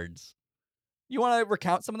guards. You want to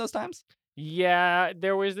recount some of those times? Yeah,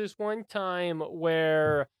 there was this one time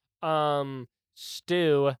where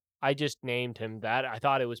Stu, I just named him that. I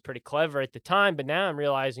thought it was pretty clever at the time, but now I'm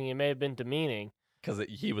realizing it may have been demeaning. Because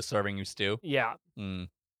he was serving you stew? Yeah. Rude.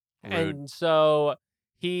 And so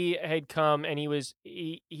he had come and he was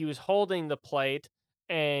holding the plate,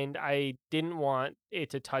 and I didn't want it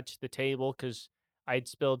to touch the table because I'd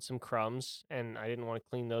spilled some crumbs and I didn't want to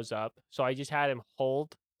clean those up. So I just had him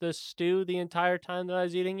hold the stew the entire time that I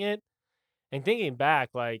was eating it. And thinking back,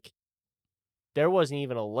 like, there wasn't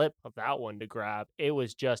even a lip of that one to grab. It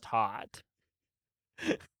was just hot.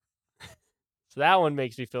 So that one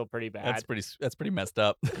makes me feel pretty bad. That's pretty messed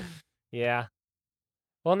up. Yeah.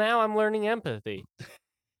 Well, now I'm learning empathy.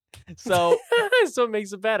 So So it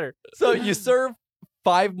makes it better. so you serve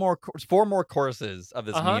 4 more courses of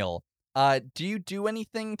this Uh-huh. meal. Do you do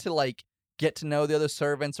anything to like get to know the other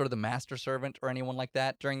servants or the master servant or anyone like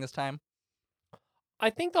that during this time? I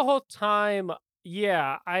think the whole time,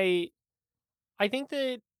 yeah, I think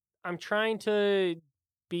that I'm trying to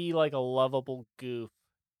be like a lovable goof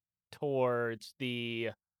towards the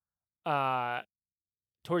master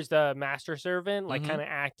servant, like Mhm. kind of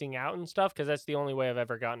acting out and stuff, because that's the only way I've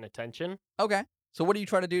ever gotten attention. Okay. So what do you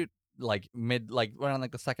try to do like around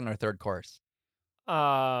like the second or third course?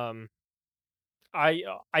 I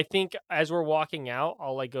think as we're walking out,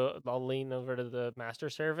 I'll lean over to the master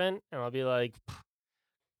servant and I'll be like,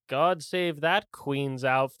 "God save that queen's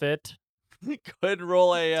outfit." Could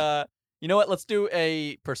roll a you know what? Let's do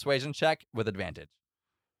a persuasion check with advantage.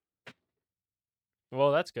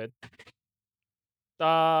 Well, that's good.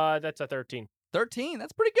 That's a 13. 13.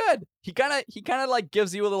 That's pretty good. He kind of like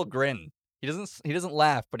gives you a little grin. He doesn't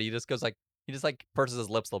laugh, but he just goes like he just like purses his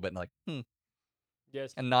lips a little bit and like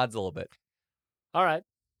Yes. and nods a little bit. All right.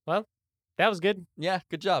 Well, that was good. Yeah,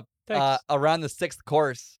 good job. Thanks. Around the 6th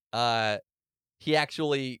course, he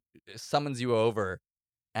actually summons you over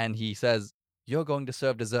and he says, "You're going to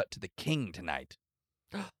serve dessert to the king tonight."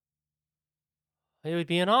 It would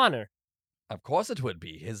be an honor. Of course it would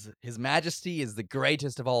be. His Majesty is the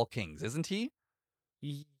greatest of all kings, isn't he?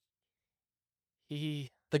 He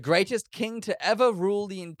The greatest king to ever rule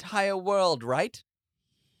the entire world, right?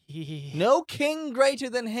 he No king greater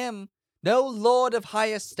than him. No lord of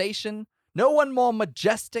higher station. No one more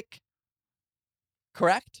majestic.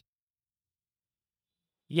 Correct?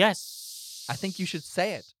 Yes. I think you should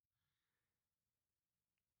say it.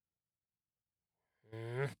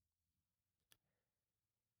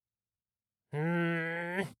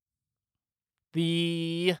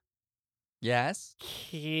 The Yes.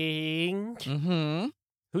 king. Mm-hmm.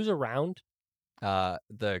 Who's around?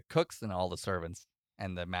 The cooks and all the servants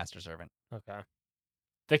and the master servant. Okay.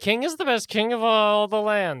 The king is the best king of all the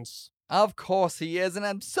lands. Of course he is, and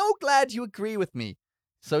I'm so glad you agree with me.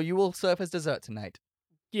 So you will serve as dessert tonight.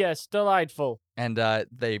 Yes, delightful. And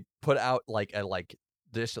they put out like a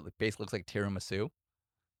dish that basically looks like tiramisu.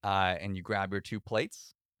 And you grab your 2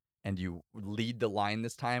 plates, and you lead the line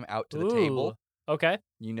this time out to the table. Okay.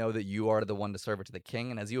 You know that you are the one to serve it to the king,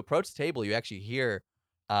 and as you approach the table, you actually hear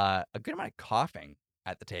a good amount of coughing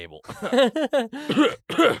at the table.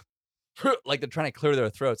 Like they're trying to clear their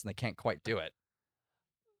throats, and they can't quite do it.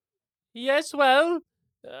 Yes, well,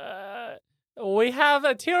 we have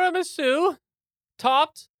a tiramisu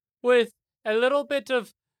topped with a little bit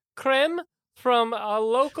of creme from a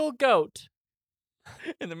local goat.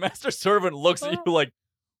 And the master servant looks at you like,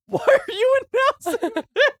 why are you announcing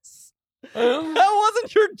this? That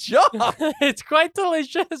wasn't your job. It's quite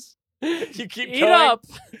delicious. You keep Eat going. up.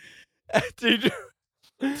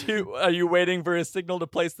 Are you waiting for a signal to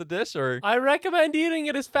place the dish, or? I recommend eating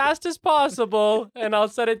it as fast as possible, and I'll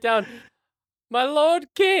set it down. My lord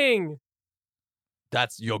king.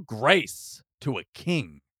 That's your grace to a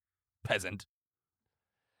king, peasant.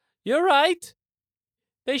 You're right.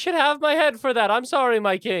 They should have my head for that. I'm sorry,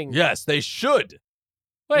 my king. Yes, they should.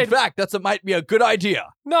 Wait, In fact, might be a good idea.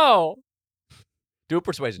 no. Do a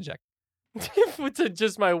persuasion check. It's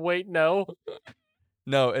just my weight, no.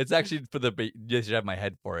 No, it's actually for you should have my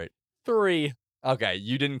head for it. 3. Okay,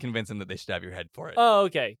 you didn't convince them that they should have your head for it. Oh,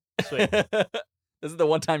 okay. Sweet. This is the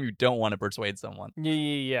one time you don't want to persuade someone.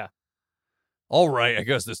 Yeah. All right, I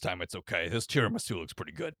guess this time it's okay. This tiramisu looks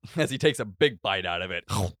pretty good. As he takes a big bite out of it.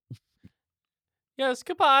 Yes,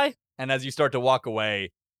 goodbye. And as you start to walk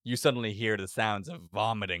away, you suddenly hear the sounds of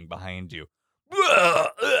vomiting behind you.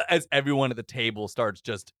 As everyone at the table starts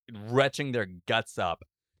just retching their guts up.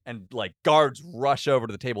 And, like, guards rush over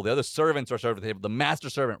to the table. The other servants rush over to the table. The master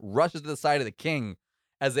servant rushes to the side of the king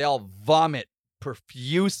as they all vomit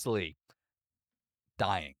profusely,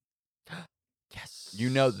 dying. Yes. You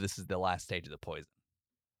know that this is the last stage of the poison.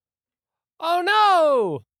 Oh,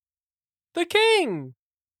 no. The king.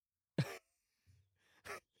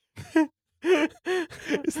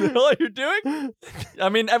 Is that all you're doing? I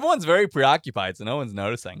mean, everyone's very preoccupied, so no one's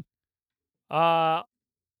noticing.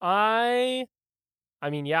 I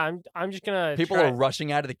mean, yeah, I'm just gonna. People are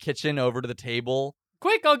rushing out of the kitchen over to the table.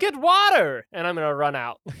 Quick, I'll get water, and I'm gonna run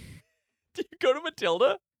out. Do you go to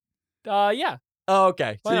Matilda? Yeah. Oh,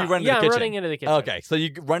 okay. So you run to the kitchen. I'm running into the kitchen. Okay, so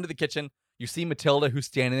you run to the kitchen. You see Matilda, who's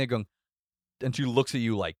standing there going, and she looks at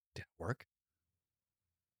you like, "Did it work?"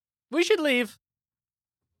 We should leave.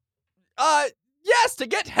 Yes, to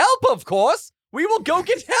get help, of course. We will go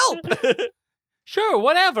get help. Sure,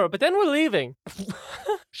 whatever, but then we're leaving.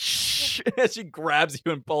 Shh. She grabs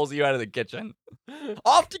you and pulls you out of the kitchen.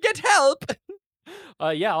 Off to get help.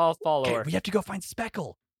 Yeah, I'll follow her. We have to go find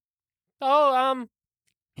Speckle. Oh,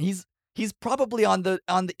 He's probably on the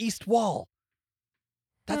east wall.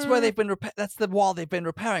 That's where they've been that's the wall they've been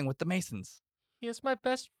repairing with the masons. He is my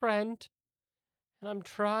best friend, and I'm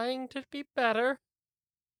trying to be better.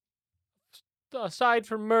 Aside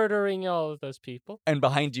from murdering all of those people. And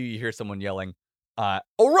behind you, you hear someone yelling,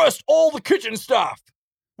 arrest all the kitchen staff!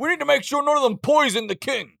 We need to make sure none of them poison the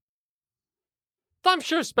king! I'm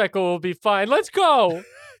sure Speckle will be fine. Let's go!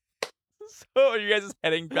 So are you guys just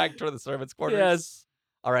heading back toward the servants' quarters? Yes.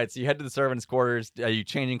 All right, so you head to the servants' quarters. Are you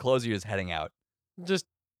changing clothes or are you just heading out? Just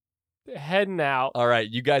heading out. All right,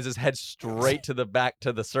 you guys just head straight to the back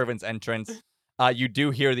to the servants' entrance. You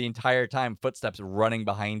do hear the entire time footsteps running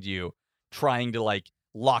behind you, trying to, like,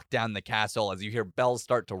 lock down the castle as you hear bells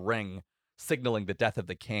start to ring, signaling the death of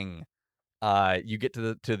the king. You get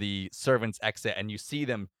to the servants' exit, and you see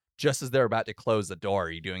them just as they're about to close the door.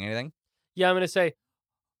 Are you doing anything? Yeah, I'm going to say,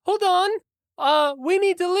 hold on. We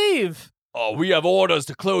need to leave. Oh, we have orders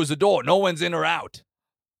to close the door. No one's in or out.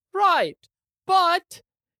 Right. But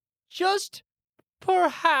just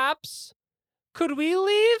perhaps, could we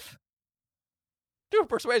leave? Do a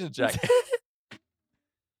persuasion check.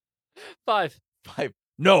 5. 5.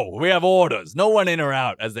 No, we have orders. No one in or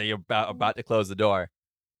out as they about to close the door.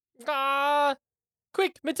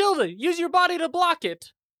 Quick, Matilda, use your body to block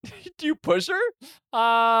it. Do you push her?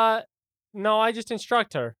 No, I just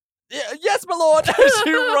instruct her. Yes, my lord.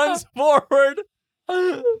 She runs forward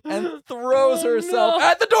and throws herself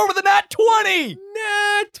at the door with a nat 20.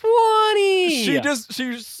 Nat 20.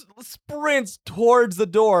 She sprints towards the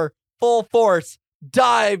door, full force,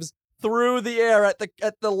 dives through the air at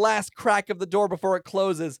the last crack of the door before it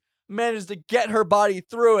closes, manages to get her body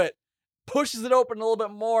through it, pushes it open a little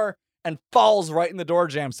bit more, and falls right in the door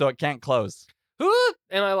jamb so it can't close.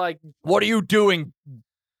 And I what are you doing,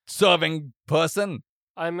 serving person?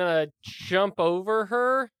 I'm gonna jump over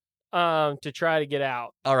her to try to get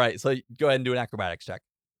out. All right, so go ahead and do an acrobatics check.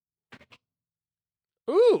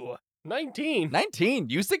 Ooh, 19. 19.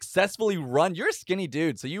 You successfully run. You're a skinny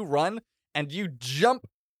dude, so you run and you jump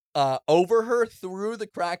over her through the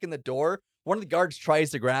crack in the door. One of the guards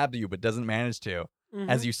tries to grab you, but doesn't manage to.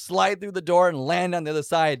 As you slide through the door and land on the other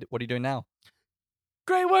side, what are you doing now?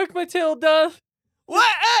 Great work, Matilda.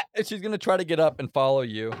 What? And she's going to try to get up and follow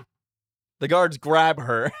you. The guards grab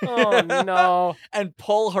her. Oh, no. And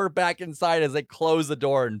pull her back inside as they close the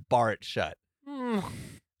door and bar it shut. Mm.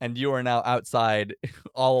 And you are now outside,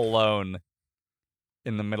 all alone,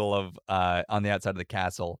 in the middle of, on the outside of the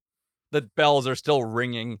castle. The bells are still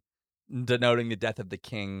ringing, denoting the death of the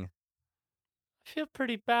king. I feel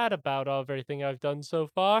pretty bad about everything I've done so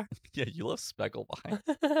far. Yeah, you left Speckle behind.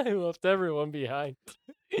 I left everyone behind.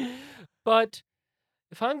 But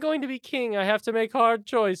if I'm going to be king, I have to make hard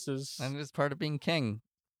choices. And it's part of being king.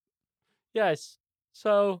 Yes.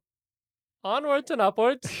 So, onwards and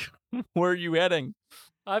upwards. Where are you heading?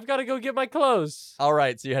 I've got to go get my clothes. All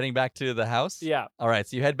right, so you're heading back to the house? Yeah. All right,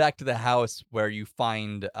 so you head back to the house where you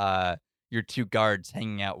find your two guards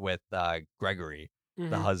hanging out with Gregory,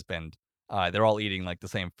 the husband. They're all eating like the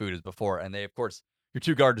same food as before, and they, of course, your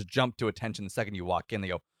two guards jump to attention the second you walk in. They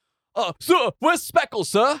go, sir, where's Speckle,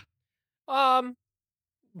 sir? My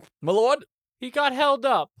lord? he got held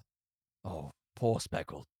up. Oh, poor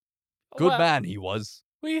Speckle. Good man he was.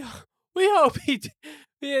 We hope he did.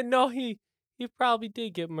 Yeah, no, he probably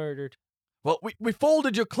did get murdered. Well, we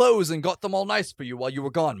folded your clothes and got them all nice for you while you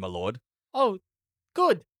were gone, my lord. Oh,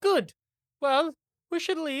 good. Well, we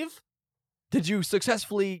should leave. Did you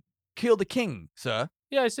successfully kill the king, sir?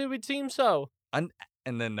 Yes, it would seem so. And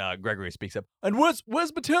then Gregory speaks up. And where's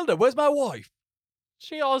Matilda? Where's my wife?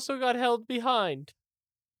 She also got held behind.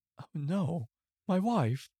 Oh, no. My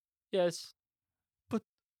wife? Yes. But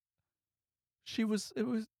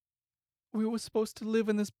we were supposed to live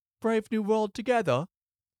in this brave new world together.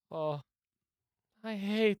 Oh, I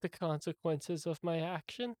hate the consequences of my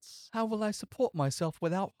actions. How will I support myself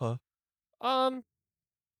without her?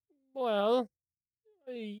 Well,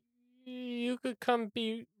 you could come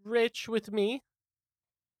be rich with me.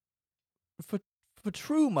 For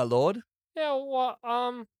true, my lord. Yeah,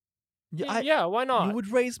 Yeah, yeah, why not? You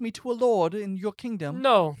would raise me to a lord in your kingdom.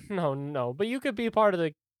 No, but you could be part of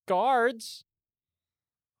the guards.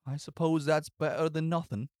 I suppose that's better than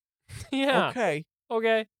nothing. Yeah. Okay.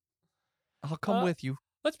 I'll come with you.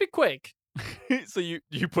 Let's be quick. So you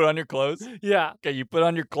put on your clothes? Yeah. Okay, you put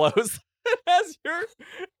on your clothes. As you're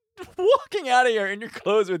walking out of here in your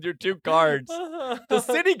clothes with your two guards. The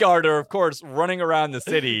city guard are, of course, running around the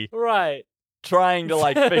city. Right. Trying to,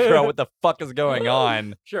 figure out what the fuck is going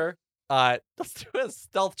on. Sure. Let's do a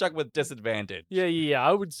stealth check with disadvantage. Yeah.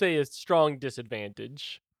 I would say a strong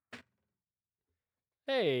disadvantage.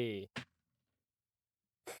 Hey.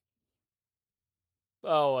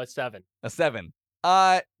 Oh, a 7. A 7.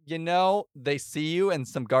 They see you and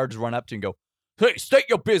some guards run up to you and go, "Hey, state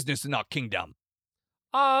your business in our kingdom."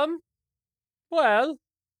 Well,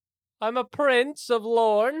 I'm a prince of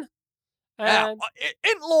Lorne. And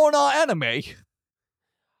Ain't Lorne our enemy?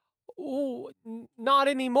 ooh, not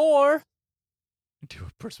anymore. Do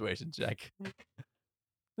a persuasion check.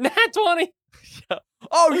 Nat 20.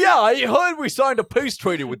 Oh, yeah, I heard we signed a peace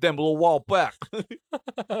treaty with them a little while back.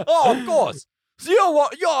 Oh, of course. So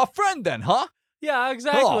you're our friend then, huh? Yeah,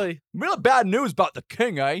 exactly. Really bad news about the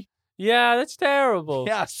king, eh? Yeah, that's terrible.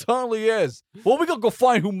 Yeah, it certainly is. Well, we gotta go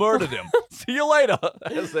find who murdered him. See you later.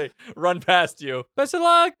 As they run past you. Best of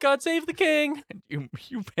luck. God save the king. And you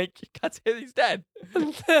make God say he's dead.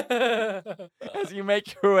 As you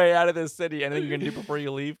make your way out of this city, anything you're gonna do before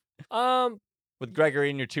you leave? With Gregory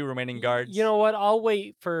and your two remaining guards. You know what? I'll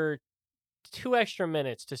wait for 2 extra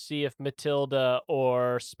minutes to see if Matilda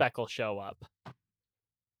or Speckle show up.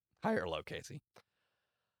 High or low, Casey?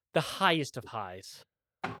 The highest of highs.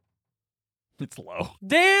 It's low.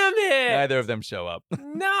 Damn it! Neither of them show up.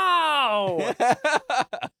 No!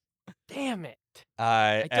 Damn it.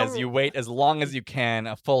 As you wait as long as you can,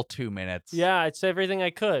 a full 2 minutes. Yeah, it's everything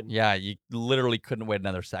I could. Yeah, you literally couldn't wait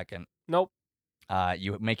another second. Nope.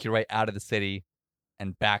 You make your way out of the city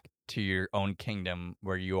and back to your own kingdom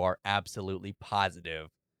where you are absolutely positive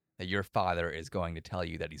that your father is going to tell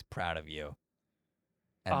you that he's proud of you.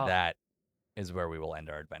 And that is where we will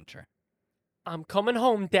end our adventure. I'm coming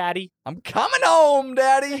home, Daddy. I'm coming home,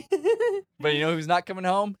 Daddy. But you know who's not coming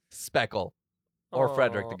home? Speckle. Or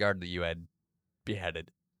Frederick, the guard that you had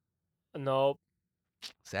beheaded. Nope.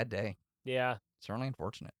 Sad day. Yeah. Certainly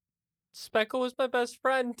unfortunate. Speckle was my best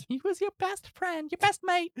friend. He was your best friend, your best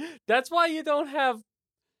mate. That's why you don't have...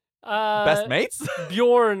 best mates?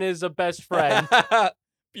 Bjorn is a best friend.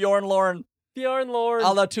 Bjorn Lorne. Bjorn Lord.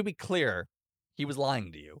 Although, to be clear, he was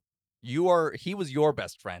lying to you. He was your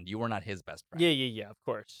best friend. You were not his best friend. Yeah, of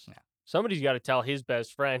course. Yeah. Somebody's got to tell his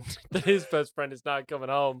best friend that his best friend is not coming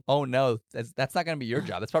home. Oh, no. That's not going to be your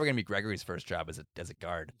job. That's probably going to be Gregory's first job as a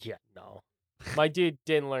guard. Yeah, no. My dude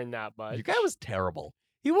didn't learn that much. Your guy was terrible.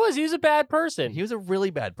 He was a bad person. He was a really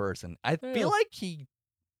bad person. I Yeah. feel like he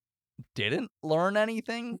didn't learn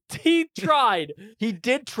anything. He tried. He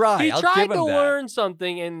did try. He I'll tried give him to that. learn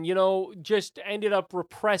something and, just ended up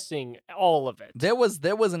repressing all of it. There was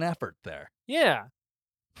an effort there. Yeah.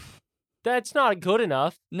 That's not good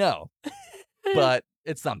enough. No, but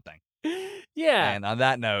it's something. Yeah. And on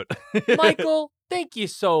that note, Michael, thank you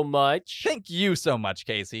so much. thank you so much,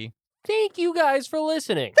 Casey. Thank you guys for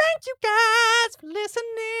listening. Thank you guys for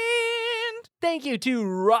listening. Thank you to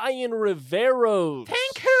Ryan Riveros.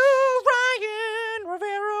 Thank you, Ryan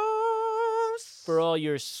Riveros, for all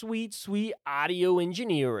your sweet, sweet audio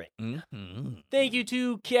engineering. Mm-hmm. Thank you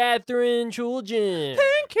to Catherine Chulgin.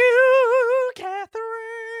 Thank you, Catherine.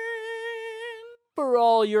 For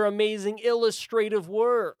all your amazing illustrative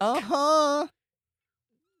work. Uh-huh.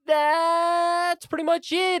 That's pretty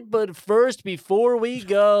much it. But first, before we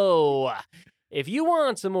go, if you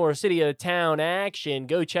want some more City of Town action,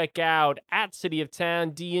 go check out at City of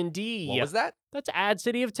Town D&D. What was that? That's at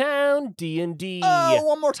City of Town D&D. Oh,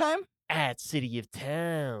 one more time. At City of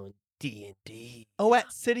Town D&D. Oh,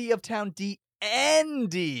 at City of Town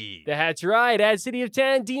D&D. That's right, at City of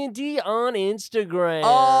Town D&D on Instagram.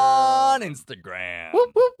 On Instagram. Woo,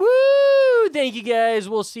 woo, woo! Thank you guys.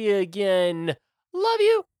 We'll see you again. Love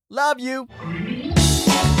you. Love you.